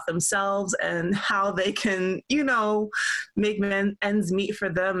thinking about themselves and how they can, make ends meet for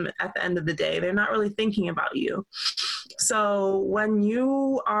them at the end of the day. They're not really thinking about you. So when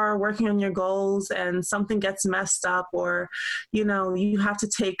you are working on your goals and something gets messed up, or, you have to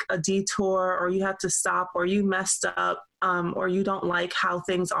take a detour, or you have to stop, or you messed up, or you don't like how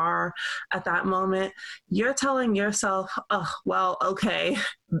things are at that moment, you're telling yourself, oh, well, okay,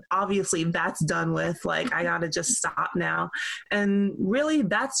 obviously that's done with, like, I gotta just stop now. And really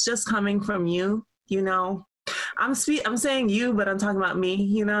that's just coming from you, I'm saying you, but I'm talking about me,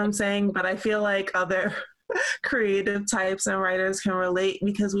 you know what I'm saying? But I feel like other creative types and writers can relate,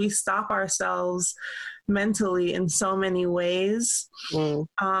 because we stop ourselves mentally in so many ways.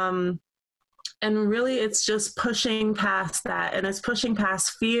 And really, it's just pushing past that. And it's pushing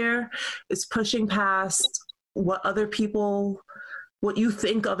past fear. It's pushing past what you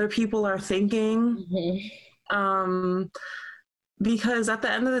think other people are thinking. Mm-hmm. Because at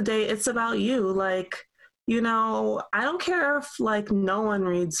the end of the day, it's about you. Like, I don't care if like no one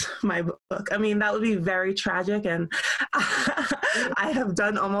reads my book. I mean, that would be very tragic. And I have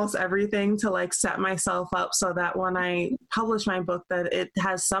done almost everything to like set myself up so that when I publish my book, that it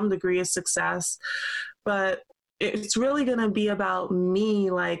has some degree of success. But it's really going to be about me,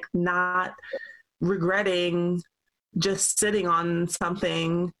 like not regretting just sitting on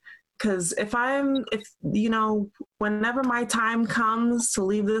something. Because whenever my time comes to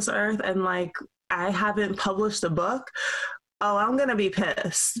leave this earth and like I haven't published a book, I'm going to be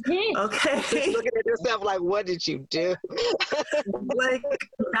pissed. Okay. Just looking at yourself like, what did you do? Like,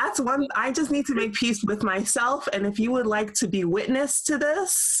 that's one, I just need to make peace with myself. And if you would like to be witness to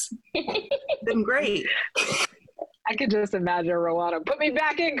this, then great. I could just imagine Rowana. Put me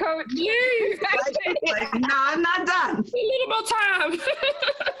back in, coach. Please. Like, no, I'm not done. A little more time.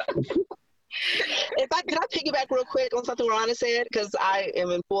 Can I piggyback real quick on something Rowana said? Because I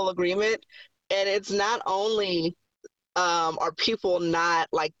am in full agreement. And it's not only are people not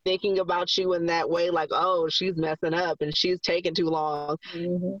like thinking about you in that way, like, oh, she's messing up and she's taking too long.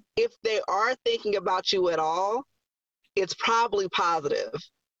 Mm-hmm. If they are thinking about you at all, it's probably positive.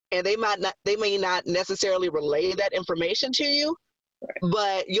 And they may not necessarily relay that information to you, right.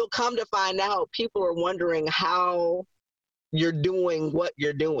 But you'll come to find out people are wondering how you're doing what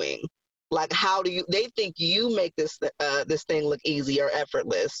you're doing. Like, they think you make this thing look easy or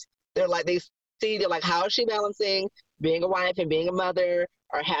effortless. They're like, how is she balancing being a wife and being a mother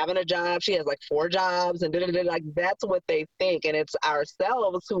or having a job? She has like 4 jobs and like, that's what they think. And it's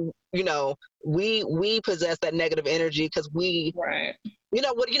ourselves who, we possess that negative energy because we, right.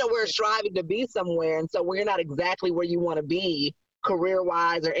 We're striving to be somewhere. And so we're not exactly where you want to be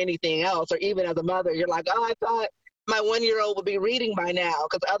career-wise or anything else. Or even as a mother, you're like, oh, I thought my 1-year-old would be reading by now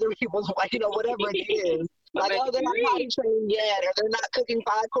because other people's, whatever it is. Like, oh, they're not potty trained yet, or they're not cooking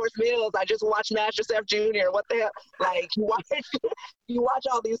 5-course meals. I just watched MasterChef Junior. What the hell? Like, you watch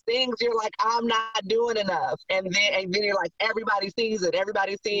all these things, you're like, I'm not doing enough. And then you're like, everybody sees it.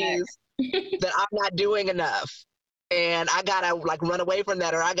 Everybody sees that I'm not doing enough. And I gotta like run away from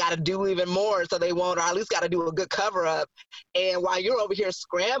that, or I gotta do even more so they won't, or I at least gotta do a good cover up. And while you're over here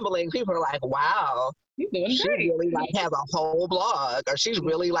scrambling, people are like, wow, she really like has a whole blog, or she's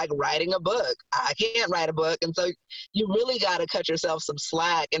really like writing a book. I can't write a book. And so you really gotta cut yourself some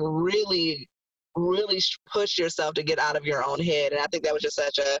slack and really push yourself to get out of your own head. And I think that was just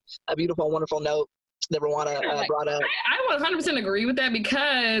such a beautiful, wonderful note that Rowana brought up. I 100% agree with that,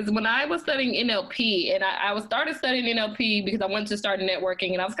 because when I was studying NLP, and I started studying NLP because I wanted to start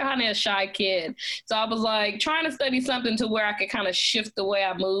networking, and I was kind of a shy kid. So I was like trying to study something to where I could kind of shift the way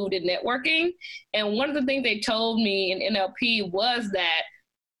I moved in networking. And one of the things they told me in NLP was that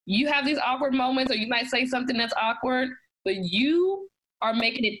you have these awkward moments, or you might say something that's awkward, but you are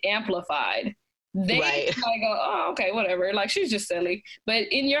making it amplified. They right. like go, oh, okay, whatever. Like, she's just silly.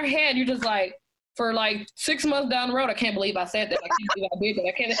 But in your head, you're just like, for like 6 months down the road, I can't believe I said that. I can't believe I did that.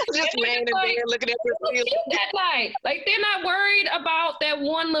 I can't. Just laying in bed looking at your feelings that night. Like, they're not worried about that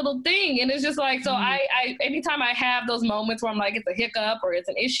one little thing. And it's just like, so I anytime I have those moments where I'm like, it's a hiccup or it's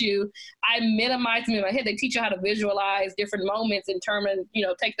an issue, I minimize them in my head. They teach you how to visualize different moments and determine,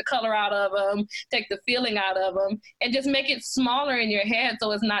 take the color out of them, take the feeling out of them, and just make it smaller in your head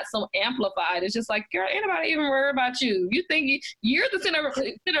so it's not so amplified. It's just like, girl, ain't nobody even worried about you. You think you're the center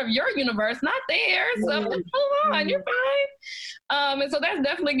of your universe, not theirs. So move on, you're fine. And so that's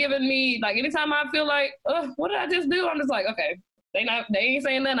definitely given me, like, anytime I feel like, what did I just do? I'm just like, okay, they ain't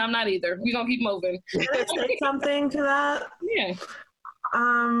saying nothing. I'm not either. We're gonna keep moving. Can I say something to that? Yeah.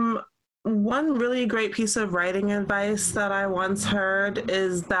 One really great piece of writing advice that I once heard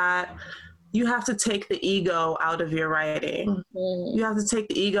is that you have to take the ego out of your writing. Mm-hmm. You have to take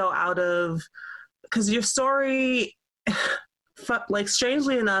the ego out of, because your story, like,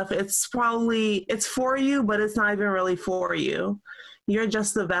 strangely enough, it's for you, but it's not even really for you. You're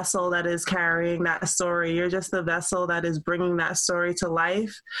just the vessel that is carrying that story. You're just the vessel that is bringing that story to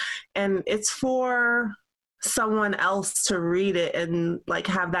life. And it's for someone else to read it and like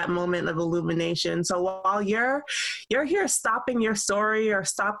have that moment of illumination. So while you're here stopping your story or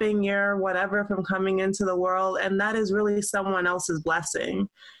stopping your whatever from coming into the world, and that is really someone else's blessing.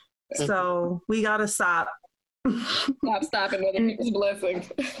 So we gotta stop. Stop stopping other people's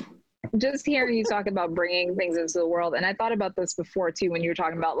blessings. Just hearing you talk about bringing things into the world, and I thought about this before too when you were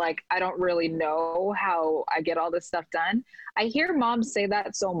talking about, like, I don't really know how I get all this stuff done. I hear moms say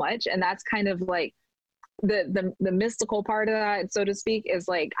that so much, and that's kind of like the mystical part of that, so to speak, is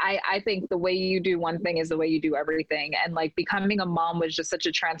like, I think the way you do one thing is the way you do everything. And like becoming a mom was just such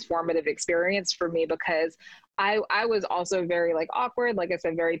a transformative experience for me, because I was also very like awkward, like I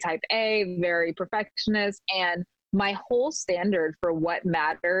said, very type A, very perfectionist. And my whole standard for what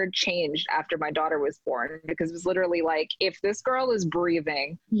mattered changed after my daughter was born, because it was literally like, if this girl is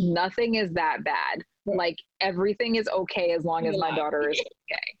breathing, nothing is that bad. Like everything is okay as long as my daughter is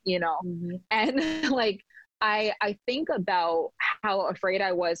okay, you know? Mm-hmm. And like, I think about how afraid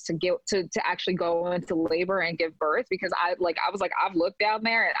I was to actually go into labor and give birth, because I was like, I've looked down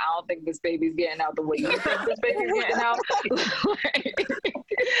there and I don't think this baby's getting out the way you think this baby's getting out.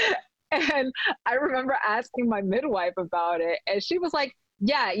 And I remember asking my midwife about it, and she was like,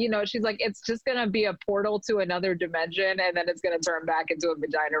 yeah, you know, she's like, it's just going to be a portal to another dimension, and then it's going to turn back into a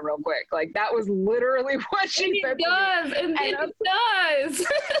vagina real quick. Like, that was literally what she said. It does.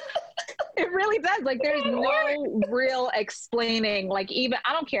 It really does. Like, there's no real explaining. Like, even,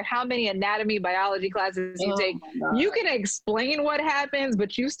 I don't care how many anatomy, biology classes you take, you can explain what happens,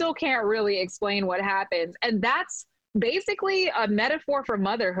 but you still can't really explain what happens. And that's basically a metaphor for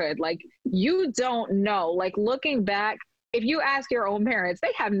motherhood. Like, you don't know. Like, looking back, if you ask your own parents,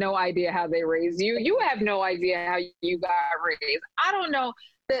 they have no idea how they raised you. You have no idea how you got raised. I don't know.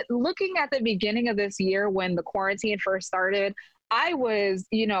 That looking at the beginning of this year when the quarantine first started, I was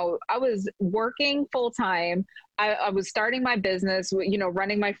working full time. I was starting my business, you know,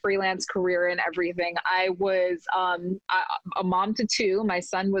 running my freelance career and everything. I was a mom to two. My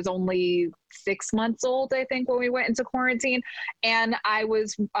son was only 6 months old, I think, when we went into quarantine. And I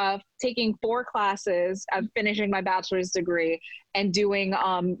was taking 4 classes, finishing my bachelor's degree, and doing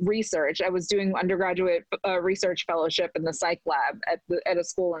research. I was doing undergraduate research fellowship in the psych lab at a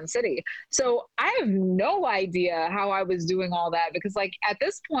school in the city. So I have no idea how I was doing all that, because like at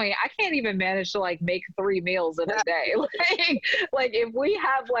this point, I can't even manage to like make 3 meals in a day. Like if we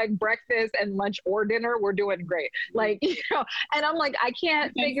have like breakfast and lunch or dinner, we're doing great. Like, you know, and I'm like, I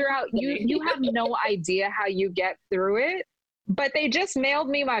can't figure out, you have no idea how you get through it. But they just mailed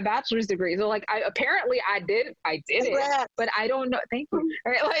me my bachelor's degree. So like, I did it, but I don't know. Thank you.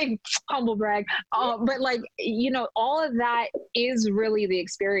 Right? Like, humble brag. But like, you know, all of that is really the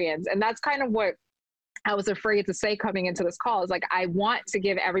experience. And that's kind of what I was afraid to say coming into this call, is like, I want to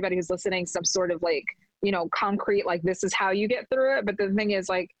give everybody who's listening some sort of like, you know, concrete, like this is how you get through it. But the thing is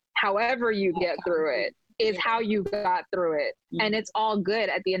like, however you get through it is how you got through it. And it's all good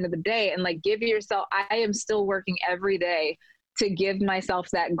at the end of the day. And like, give yourself, I am still working every day to give myself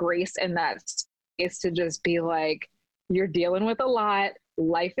that grace and that space to just be like, you're dealing with a lot.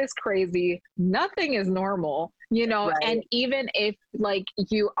 Life is crazy. Nothing is normal, you know? Right. And even if like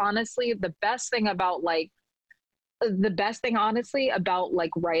you honestly, the best thing honestly about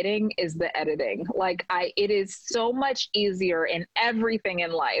like writing is the editing. Like it is so much easier in everything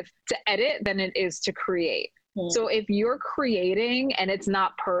in life to edit than it is to create. So if you're creating and it's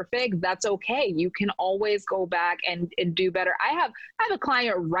not perfect, that's okay. You can always go back and do better. I have a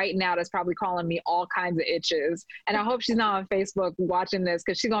client right now that's probably calling me all kinds of itches. And I hope she's not on Facebook watching this,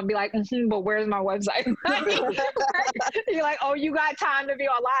 because she's going to be like, but where's my website? You're like, oh, you got time to be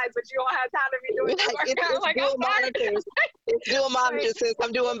on live, but you don't have time to be doing It's dual monitors, sis.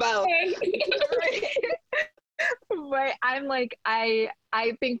 I'm doing both. But I'm like, I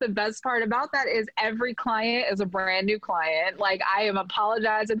think the best part about that is every client is a brand new client. Like, I am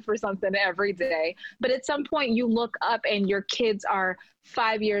apologizing for something every day. But at some point you look up and your kids are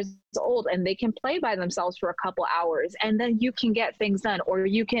 5 years old and they can play by themselves for a couple hours, and then you can get things done. Or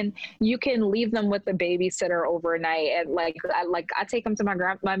you can leave them with the babysitter overnight. And like I take them to my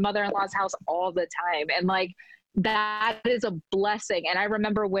mother-in-law's house all the time. And like, that is a blessing. And I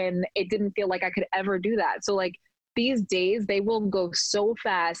remember when it didn't feel like I could ever do that. So like, these days they will go so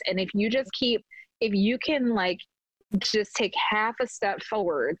fast. And if you can like just take half a step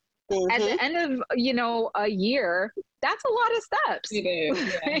forward at the end of, you know, a year, that's a lot of steps. It is.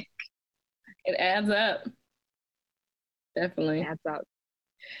 Yeah. It adds up. Definitely. It adds up.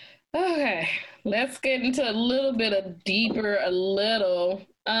 Okay. Let's get into a little bit of deeper,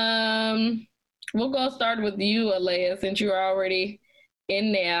 we'll go start with you, Alea, since you're already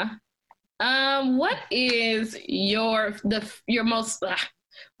in there. What is your favorite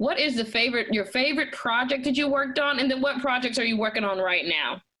project that you worked on, and then what projects are you working on right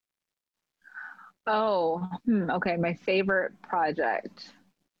now? Oh, okay. My favorite project.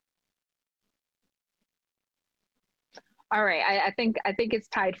 All right. I think it's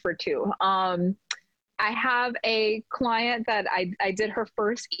tied for 2. I have a client that I did her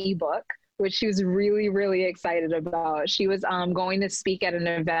first ebook, which she was really, really excited about. She was going to speak at an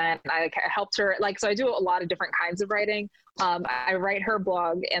event. I helped her, so I do a lot of different kinds of writing. I write her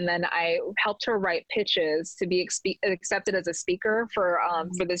blog, and then I helped her write pitches to be accepted as a speaker for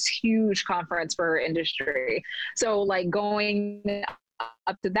this huge conference for her industry. So going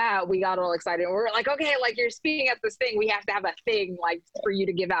up to that, we got all excited. We were like, okay, you're speaking at this thing, we have to have a thing for you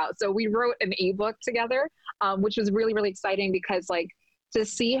to give out. So we wrote an ebook together, which was really, really exciting because to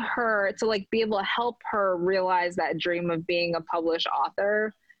see her, to be able to help her realize that dream of being a published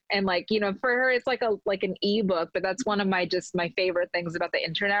author. And for her, it's an ebook, but that's one of my favorite things about the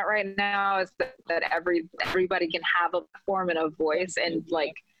internet right now is that everybody can have a form and a voice,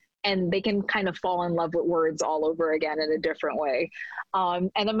 and they can kind of fall in love with words all over again in a different way. And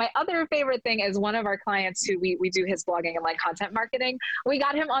then my other favorite thing is one of our clients who we do his blogging and content marketing. We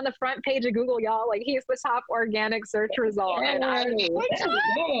got him on the front page of Google, y'all. He's the top organic search result. And I That's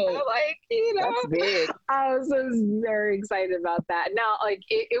big. I was very excited about that. Now,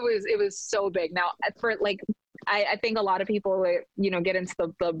 it was so big. Now, for I think a lot of people, get into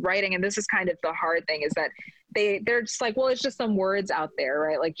the writing, and this is kind of the hard thing, is that they're just well, it's just some words out there,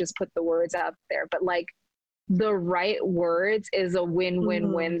 right? Just put the words out there. But the right words is a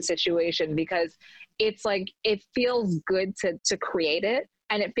win-win-win situation, because it's it feels good to create it.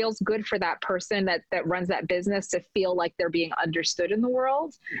 And it feels good for that person that runs that business to feel like they're being understood in the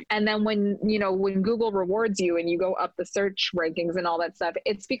world. And then when Google rewards you and you go up the search rankings and all that stuff,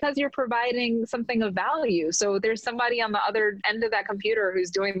 it's because you're providing something of value. So there's somebody on the other end of that computer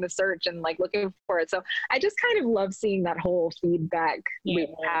who's doing the search and looking for it. So I just kind of love seeing that whole feedback loop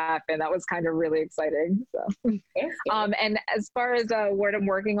happen. That was kind of really exciting. So, and as far as what I'm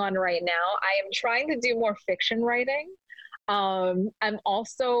working on right now, I am trying to do more fiction writing. I'm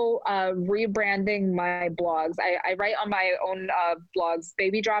also rebranding my blogs. I write on my own blogs,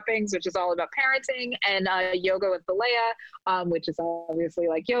 Baby Droppings, which is all about parenting, and Yoga with Balea, which is obviously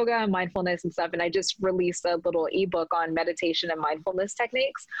yoga and mindfulness and stuff. And I just released a little ebook on meditation and mindfulness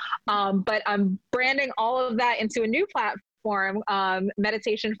techniques. But I'm branding all of that into a new platform,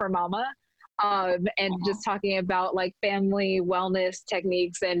 Meditation for Mama. And just talking about family wellness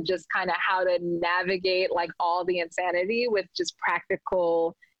techniques and just kind of how to navigate all the insanity with just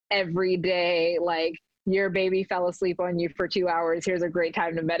practical, everyday, your baby fell asleep on you for 2 hours. Here's a great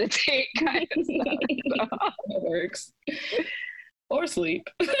time to meditate kind of stuff. So. That works. Or sleep.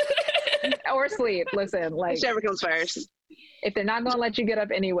 Or sleep. Listen, whichever comes first. If they're not going to let you get up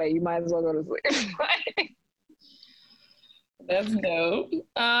anyway, you might as well go to sleep. That's dope.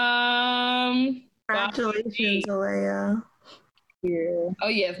 Congratulations, Alea. Yeah. Oh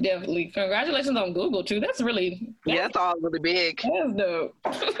yes, definitely. Congratulations on Google too. That's That's all really big. That's dope.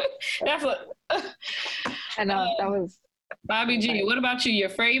 That's what. And that was Bobby G. What about you? Your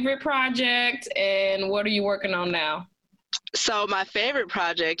favorite project, and what are you working on now? So my favorite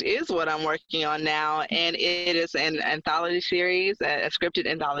project is what I'm working on now, and it is an anthology series, a scripted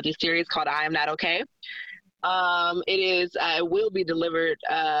anthology series called I Am Not Okay. It will be delivered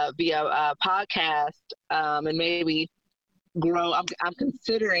via a podcast, and maybe grow. I'm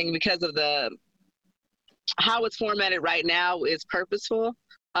considering, because of how it's formatted right now is purposeful,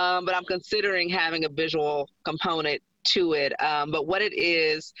 but I'm considering having a visual component to it. But what it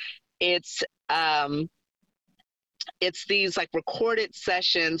is, it's these recorded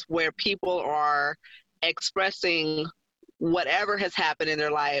sessions where people are expressing whatever has happened in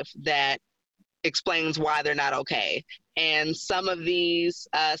their life that explains why they're not okay. And some of these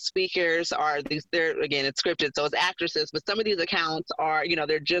speakers again, it's scripted, so it's actresses, but some of these accounts are,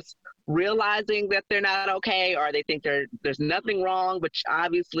 they're just realizing that they're not okay, or they think there's nothing wrong, but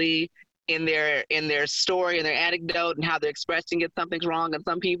obviously in their story and their anecdote and how they're expressing it, something's wrong. And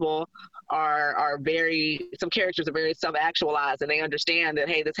some people some characters are very self-actualized, and they understand that,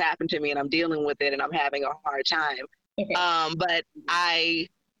 hey, this happened to me and I'm dealing with it and I'm having a hard time. Okay. But I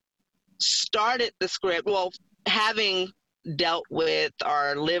started the script, having dealt with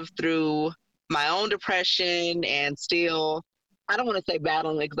or lived through my own depression, and still, I don't want to say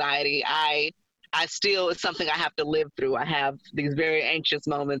battling anxiety. I still, it's something I have to live through. I have these very anxious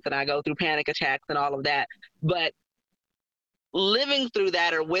moments, and I go through panic attacks and all of that. But living through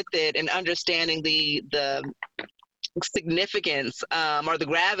that, or with it, and understanding the significance or the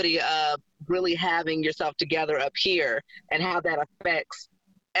gravity of really having yourself together up here, and how that affects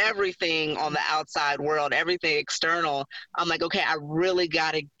everything on the outside world, everything external. I'm like, okay, I really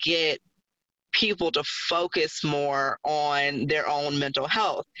got to get people to focus more on their own mental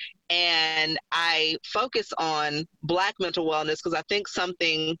health. And I focus on Black mental wellness because I think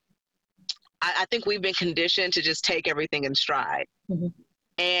I think we've been conditioned to just take everything in stride. Mm-hmm.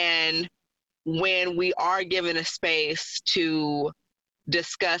 And when we are given a space to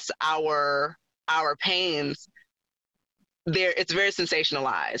discuss our pains, it's very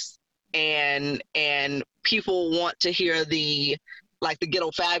sensationalized, and people want to hear the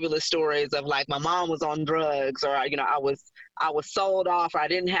ghetto fabulous stories of like, my mom was on drugs, or I was sold off, or I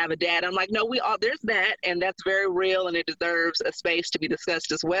didn't have a dad. I'm like, no, there's that, and that's very real, and it deserves a space to be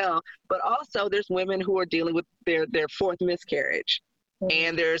discussed as well. But also there's women who are dealing with their fourth miscarriage.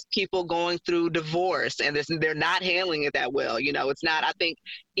 And there's people going through divorce, and they're not handling it that well. It's not, I think,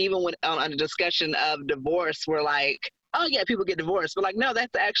 even when on a discussion of divorce, we're like, oh yeah, people get divorced. But like, no,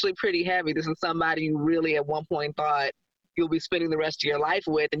 that's actually pretty heavy. This is somebody you really at one point thought you'll be spending the rest of your life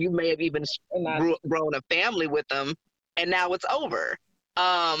with, and you may have even grown a family with them, and now it's over.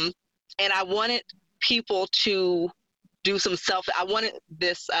 And I wanted people to do some I wanted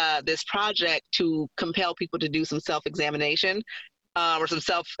this project to compel people to do some self-examination, or some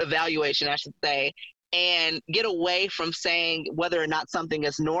self-evaluation, I should say, and get away from saying whether or not something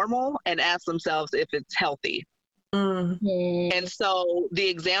is normal and ask themselves if it's healthy. Mm-hmm. And so the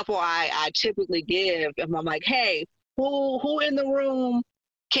example I typically give, if I'm like, hey, who in the room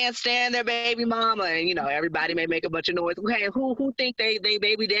can't stand their baby mama? And, everybody may make a bunch of noise. Okay, who think they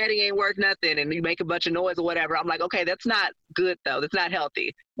baby daddy ain't worth nothing? And you make a bunch of noise or whatever. I'm like, okay, that's not good, though. That's not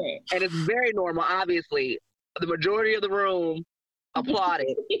healthy. Right. And it's very normal, obviously. The majority of the room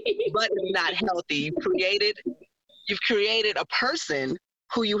applauded, but it's not healthy. You've created a person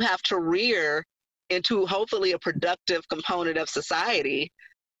who you have to rear into hopefully a productive component of society,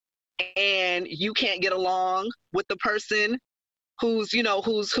 and you can't get along with the person who's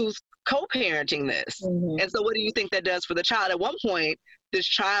co-parenting this. Mm-hmm. And so what do you think that does for the child? At one point, this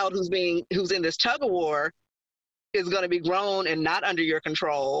child who's in this tug of war is going to be grown and not under your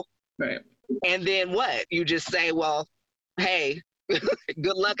control. Right. And then what? You just say, well, hey,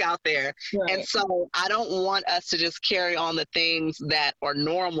 good luck out there. Right. And so I don't want us to just carry on the things that are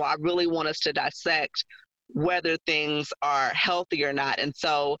normal. I really want us to dissect whether things are healthy or not. And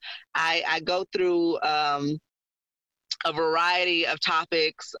so I go through a variety of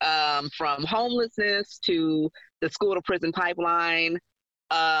topics, from homelessness to the school to prison pipeline,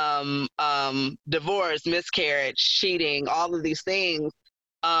 divorce, miscarriage, cheating, all of these things,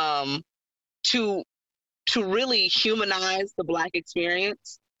 to really humanize the Black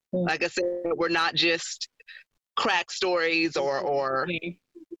experience. Mm-hmm. Like I said, we're not just crack stories or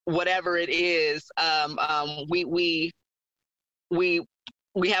whatever it is.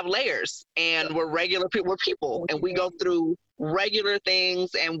 We have layers, and we're regular people. We're people, and we go through regular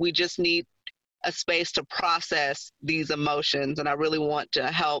things, and we just need a space to process these emotions. And I really want to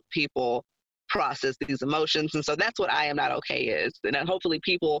help people process these emotions. And so that's what I Am Not Okay is. And then hopefully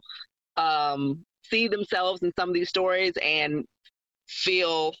people see themselves in some of these stories and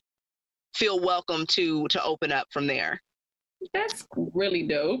feel welcome to open up from there. That's really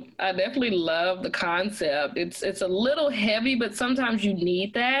dope. I definitely love the concept. It's a little heavy, but sometimes you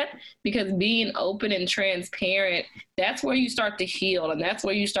need that, because being open and transparent, that's where you start to heal, and that's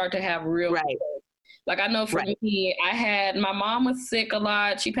where you start to have real right. Like, I know for me, my mom was sick a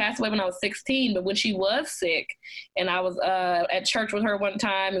lot. She passed away when I was 16, but when she was sick, and I was at church with her one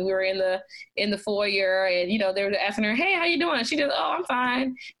time, and we were in the foyer, and, they were asking her, hey, how you doing? She just, oh, I'm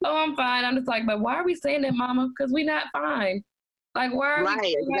fine. Oh, I'm fine. I'm just like, but why are we saying that, Mama? Because we not fine. Like, why are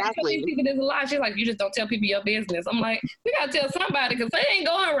we telling people this a lot? She's like, you just don't tell people your business. I'm like, we got to tell somebody, because they ain't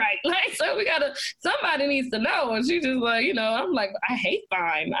going right. Like, so somebody needs to know. And she's just like, I'm like, I hate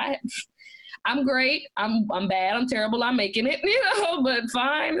fine. I'm great. I'm bad. I'm terrible. I'm making it, but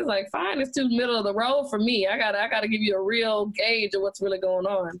fine. It's like, fine. It's too middle of the road for me. I gotta give you a real gauge of what's really going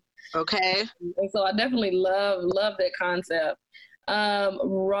on. Okay. And so I definitely love that concept.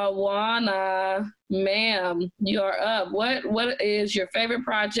 Rawana, ma'am, you're up. What is your favorite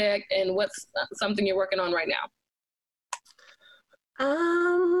project, and what's something you're working on right now?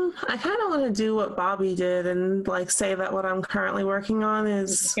 I kind of want to do what Bobby did and say that what I'm currently working on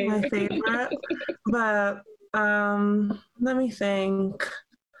is my favorite. But let me think.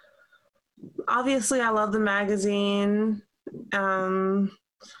 Obviously, I love the magazine.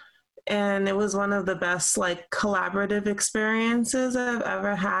 And it was one of the best collaborative experiences I've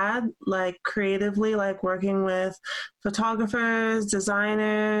ever had, creatively, working with photographers,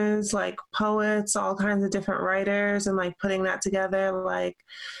 designers, poets, all kinds of different writers, and putting that together.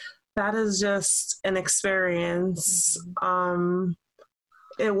 That is just an experience.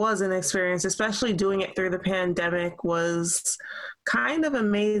 It was an experience, especially doing it through the pandemic was kind of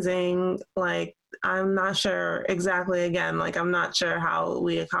amazing. I'm not sure exactly, again, I'm not sure how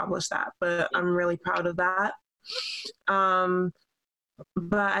we accomplished that, but I'm really proud of that.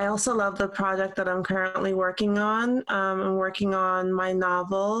 But I also love the project that I'm currently working on. I'm working on my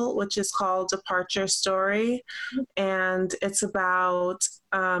novel, which is called Departure Story. And it's about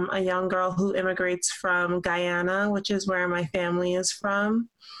a young girl who immigrates from Guyana, which is where my family is from.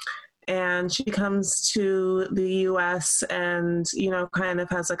 And she comes to the US and, kind of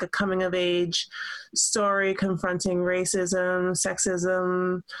has like a coming of age story confronting racism,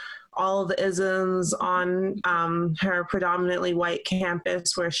 sexism, all of the isms on her predominantly white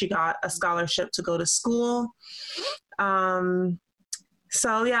campus where she got a scholarship to go to school.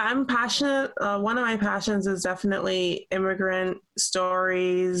 So yeah, I'm passionate. One of my passions is definitely immigrant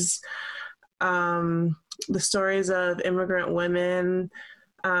stories, the stories of immigrant women.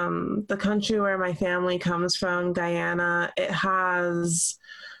 The country where my family comes from, Guyana, it has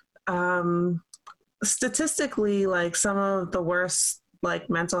statistically like some of the worst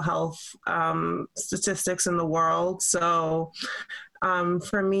like mental health statistics in the world. So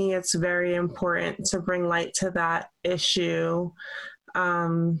for me, it's very important to bring light to that issue.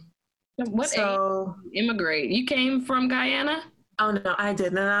 What age immigrate? You came from Guyana? Oh no, I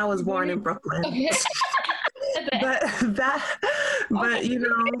didn't. And I was born in Brooklyn. but for me,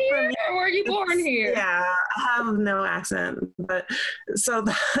 or were you born here? Yeah, I have no accent. But so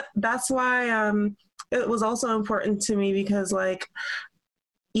that's why it was also important to me because like,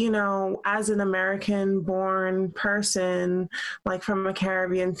 as an American born person, like from a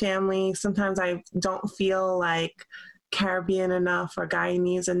Caribbean family, sometimes I don't feel like Caribbean enough or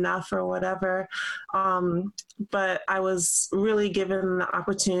Guyanese enough or whatever. But I was really given the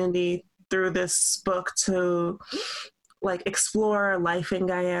opportunity through this book to like explore life in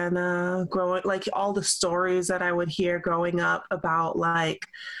Guyana, growing, like all the stories that I would hear growing up about like,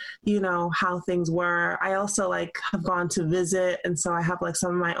 how things were. I also like have gone to visit. And so I have like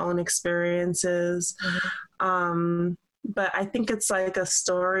some of my own experiences. But I think it's like a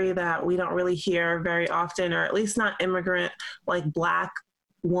story that we don't really hear very often, or at least not immigrant, like Black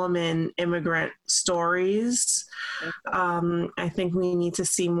woman immigrant stories. I think we need to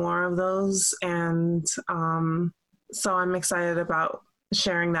see more of those. And so I'm excited about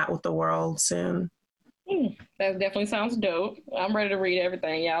sharing that with the world soon. That definitely sounds dope. I'm ready to read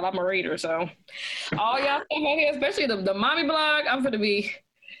everything, y'all. I'm a reader, so all y'all stuff out here, especially the mommy blog, I'm gonna be.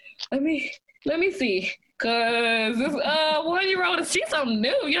 Let me see, cause this 1-year-old, she's something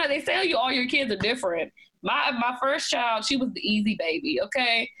new. They tell you all your kids are different. My first child, she was the easy baby.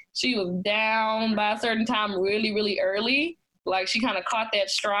 Okay, she was down by a certain time, really, really early. Like she kind of caught that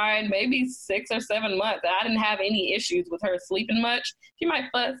stride, maybe 6 or 7 months. I didn't have any issues with her sleeping much. She might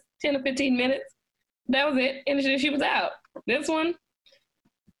fuss 10 or 15 minutes. That was it. And she was out. This one,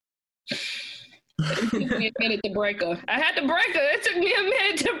 it took me a minute to break her. I had to break her. It took me a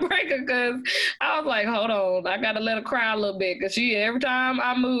minute to break her because I was like, hold on. I got to let her cry a little bit because every time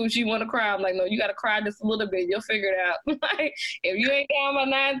I move, she want to cry. I'm like, no, you got to cry just a little bit. You'll figure it out. Like, if you ain't down by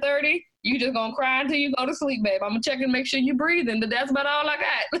 9:30, you just going to cry until you go to sleep, babe. I'm going to check and make sure you're breathing, but that's about all I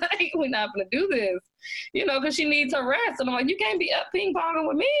got. Like, we're not going to do this, because she needs her rest. And I'm like, you can't be up ping-ponging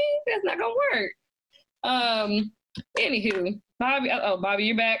with me. That's not going to work. Anywho, Bobby,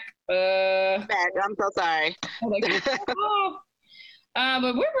 you're back. Back. I'm so sorry.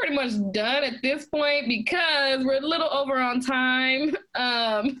 But we're pretty much done at this point because we're a little over on time.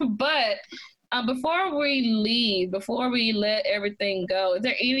 But before we leave, before we let everything go, is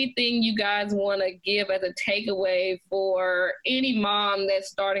there anything you guys want to give as a takeaway for any mom that's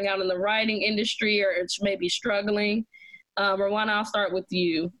starting out in the writing industry or maybe struggling? Rawana, I'll start with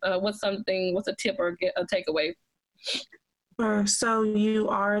you. What's a tip or a takeaway? So you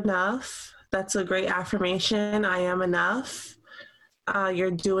are enough. That's a great affirmation. I am enough. You're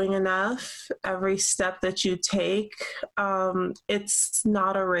doing enough. Every step that you take, it's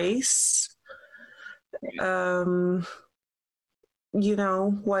not a race.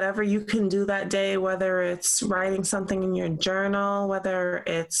 Whatever you can do that day, whether it's writing something in your journal, whether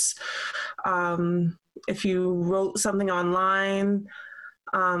it's if you wrote something online,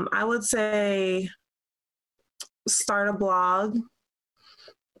 I would say start a blog.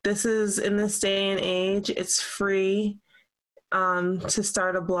 This is in this day and age, it's free to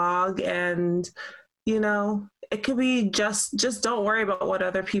start a blog, and it could be just don't worry about what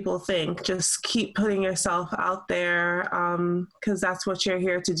other people think. Just keep putting yourself out there because that's what you're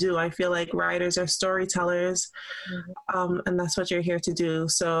here to do. I feel like writers are storytellers, and that's what you're here to do.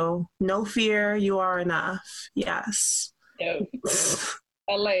 So no fear, you are enough. Yes.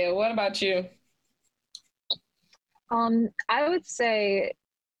 Alea, what about you? I would say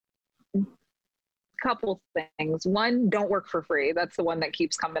couple things. One, don't work for free. That's the one that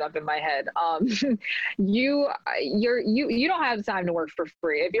keeps coming up in my head. You don't have time to work for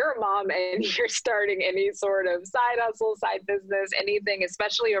free. If you're a mom and you're starting any sort of side hustle, side business, anything,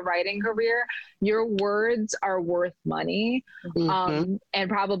 especially a writing career, your words are worth money, and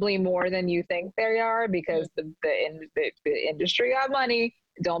probably more than you think they are, because the industry got money.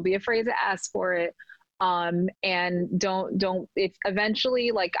 Don't be afraid to ask for it. And don't, it's eventually,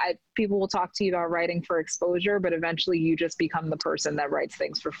 like, people will talk to you about writing for exposure, but eventually you just become the person that writes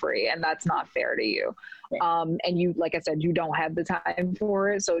things for free, and that's not fair to you. And you, like I said, you don't have the time for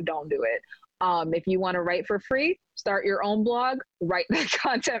it, so don't do it. If you want to write for free, start your own blog, write the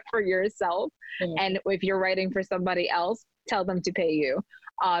content for yourself. And if you're writing for somebody else, tell them to pay you.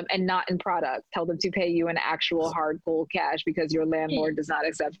 And not in products. Tell them to pay you in actual hard cold cash, because your landlord does not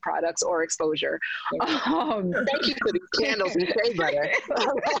accept products or exposure. Thank you for the candles and shea butter.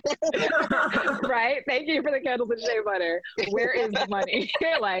 Right? Thank you for the candles and shea butter. Where is the money?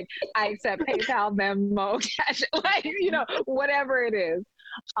 Like, I accept PayPal, Venmo, cash, like, you know, whatever it is.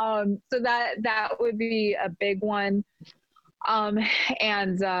 So that would be a big one. And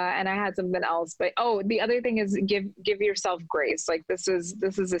I had something else, but the other thing is give yourself grace. Like, this is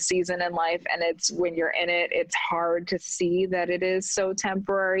a season in life, and it's, when you're in it, it's hard to see that it is so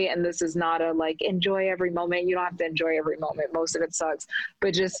temporary. And this is not a, like, enjoy every moment. You don't have to enjoy every moment. Most of it sucks,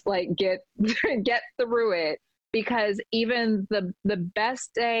 but just, like, get through it, because even the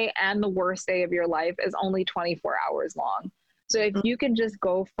best day and the worst day of your life is only 24 hours long. So if you can just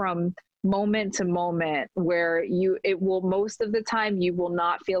go from moment to moment, where it will, most of the time, you will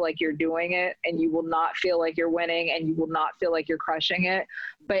not feel like you're doing it, and you will not feel like you're winning, and you will not feel like you're crushing it.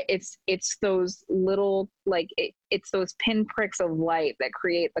 But it's those little, like, it's those pinpricks of light that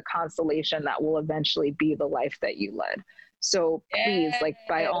create the constellation that will eventually be the life that you led. So please, like,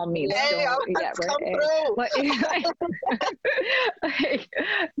 by all means,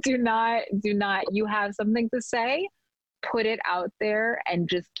 do not, you have something to say, put it out there, and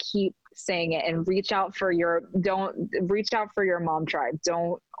just keep saying it, and reach out for your mom tribe.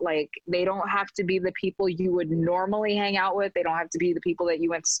 They don't have to be the people you would normally hang out with. They don't have to be the people that you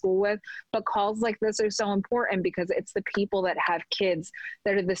went to school with, but calls like this are so important, because it's the people that have kids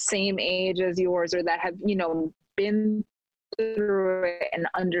that are the same age as yours, or that have, you know, been through it and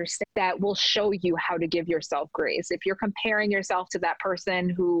understand, that will show you how to give yourself grace. If you're comparing yourself to that person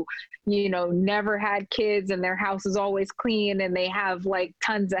who, you know, never had kids and their house is always clean and they have, like,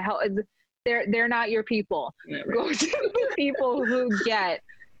 tons of help, they're not your people. Go to the people who get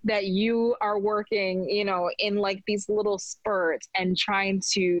that you are working, you know, in, like, these little spurts, and trying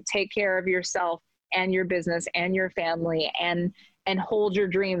to take care of yourself and your business and your family, and hold your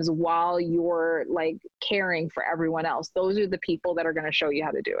dreams while you're, like, caring for everyone else. Those are the people that are going to show you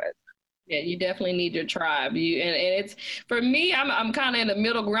how to do it. Yeah, you definitely need your tribe. And it's, for me, I'm kind of in the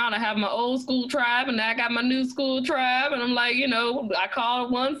middle ground. I have my old school tribe, and I got my new school tribe, and I'm like, you know, I call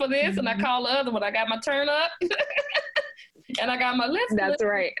one for this, and I call the other one. I got my turn up, and I got my let's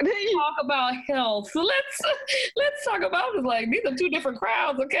right. talk about health. So let's talk about it. Like, these are two different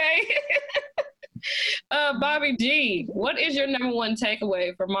crowds, okay? Bobby G, what is your number one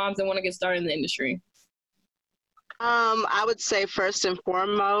takeaway for moms that want to get started in the industry? I would say, first and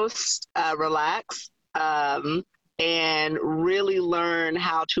foremost, relax, and really learn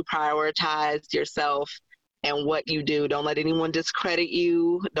how to prioritize yourself and what you do. Don't let anyone discredit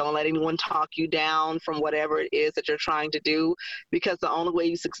you. Don't let anyone talk you down from whatever it is that you're trying to do, because the only way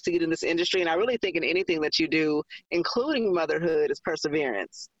you succeed in this industry, and I really think in anything that you do, including motherhood, is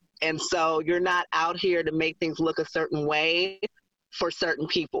perseverance. And so you're not out here to make things look a certain way for certain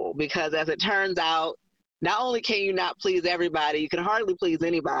people, because as it turns out, not only can you not please everybody, you can hardly please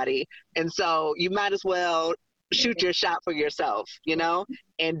anybody. And so you might as well shoot your shot for yourself, you know,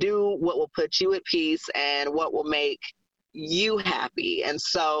 and do what will put you at peace and what will make you happy. And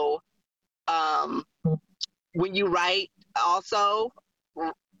so when you write, also,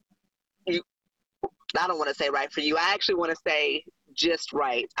 I don't want to say write for you. I actually want to say just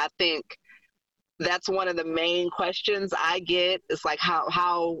write. I think that's one of the main questions I get. It's like,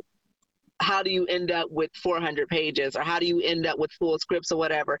 how do you end up with 400 pages, or how do you end up with full scripts or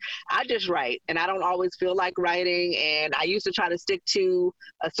whatever? I just write, and I don't always feel like writing. And I used to try to stick to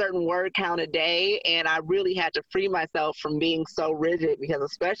a certain word count a day, and I really had to free myself from being so rigid, because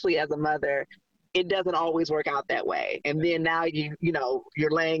especially as a mother, it doesn't always work out that way. And then now you know, you're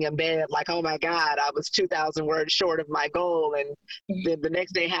laying in bed like, oh my God, I was 2,000 words short of my goal. And then the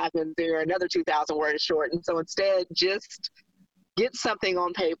next day happens, there are another 2,000 words short. And so instead, just get something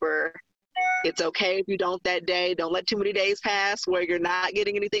on paper, It's okay if you don't that day. Don't let too many days pass where you're not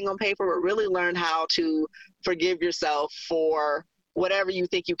getting anything on paper, but really learn how to forgive yourself for whatever you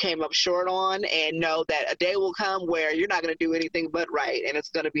think you came up short on, and know that a day will come where you're not going to do anything but right, and it's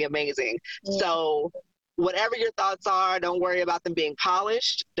going to be amazing. So whatever your thoughts are, don't worry about them being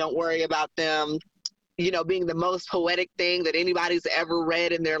polished. Don't worry about them, you know, being the most poetic thing that anybody's ever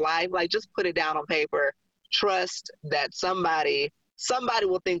read in their life. Like, just put it down on paper. Trust that somebody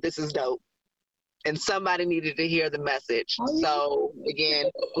will think this is dope, and somebody needed to hear the message. So again,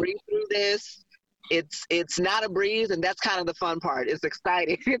 breathe through this. It's not a breeze, and that's kind of the fun part. It's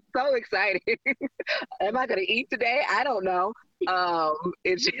exciting. It's so exciting. Am I going to eat today? I don't know.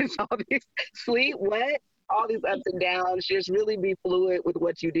 It's just all these sleep, wet, all these ups and downs. Just really be fluid with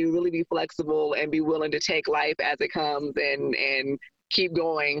what you do. Really be flexible and be willing to take life as it comes, and keep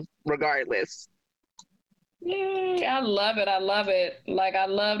going regardless. Yay, I love it. I love it. Like, I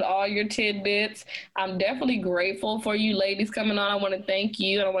loved all your tidbits. I'm definitely grateful for you ladies coming on. I want to thank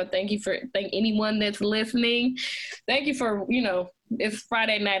you. And I want to thank anyone that's listening. Thank you for, you know, it's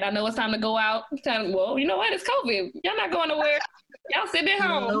Friday night. I know it's time to go out. Well, you know what? It's COVID. Y'all not going nowhere. Y'all sitting at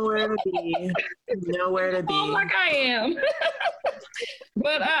home. Nowhere to be. Nowhere to be. Like I am.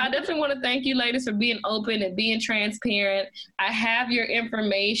 But I definitely want to thank you ladies for being open and being transparent. I have your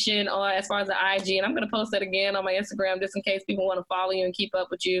information on as far as the IG, and I'm going to post that again on my Instagram just in case people want to follow you and keep up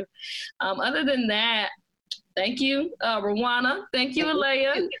with you. Other than that, thank you, Rwana. Thank you,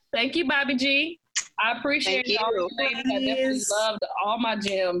 Alea. Thank you, Bobby G. I appreciate all you ladies. I definitely loved all my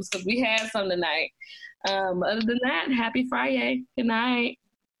gems because we had some tonight. Other than that, happy Friday. Good night.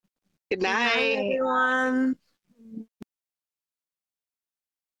 Good night, everyone.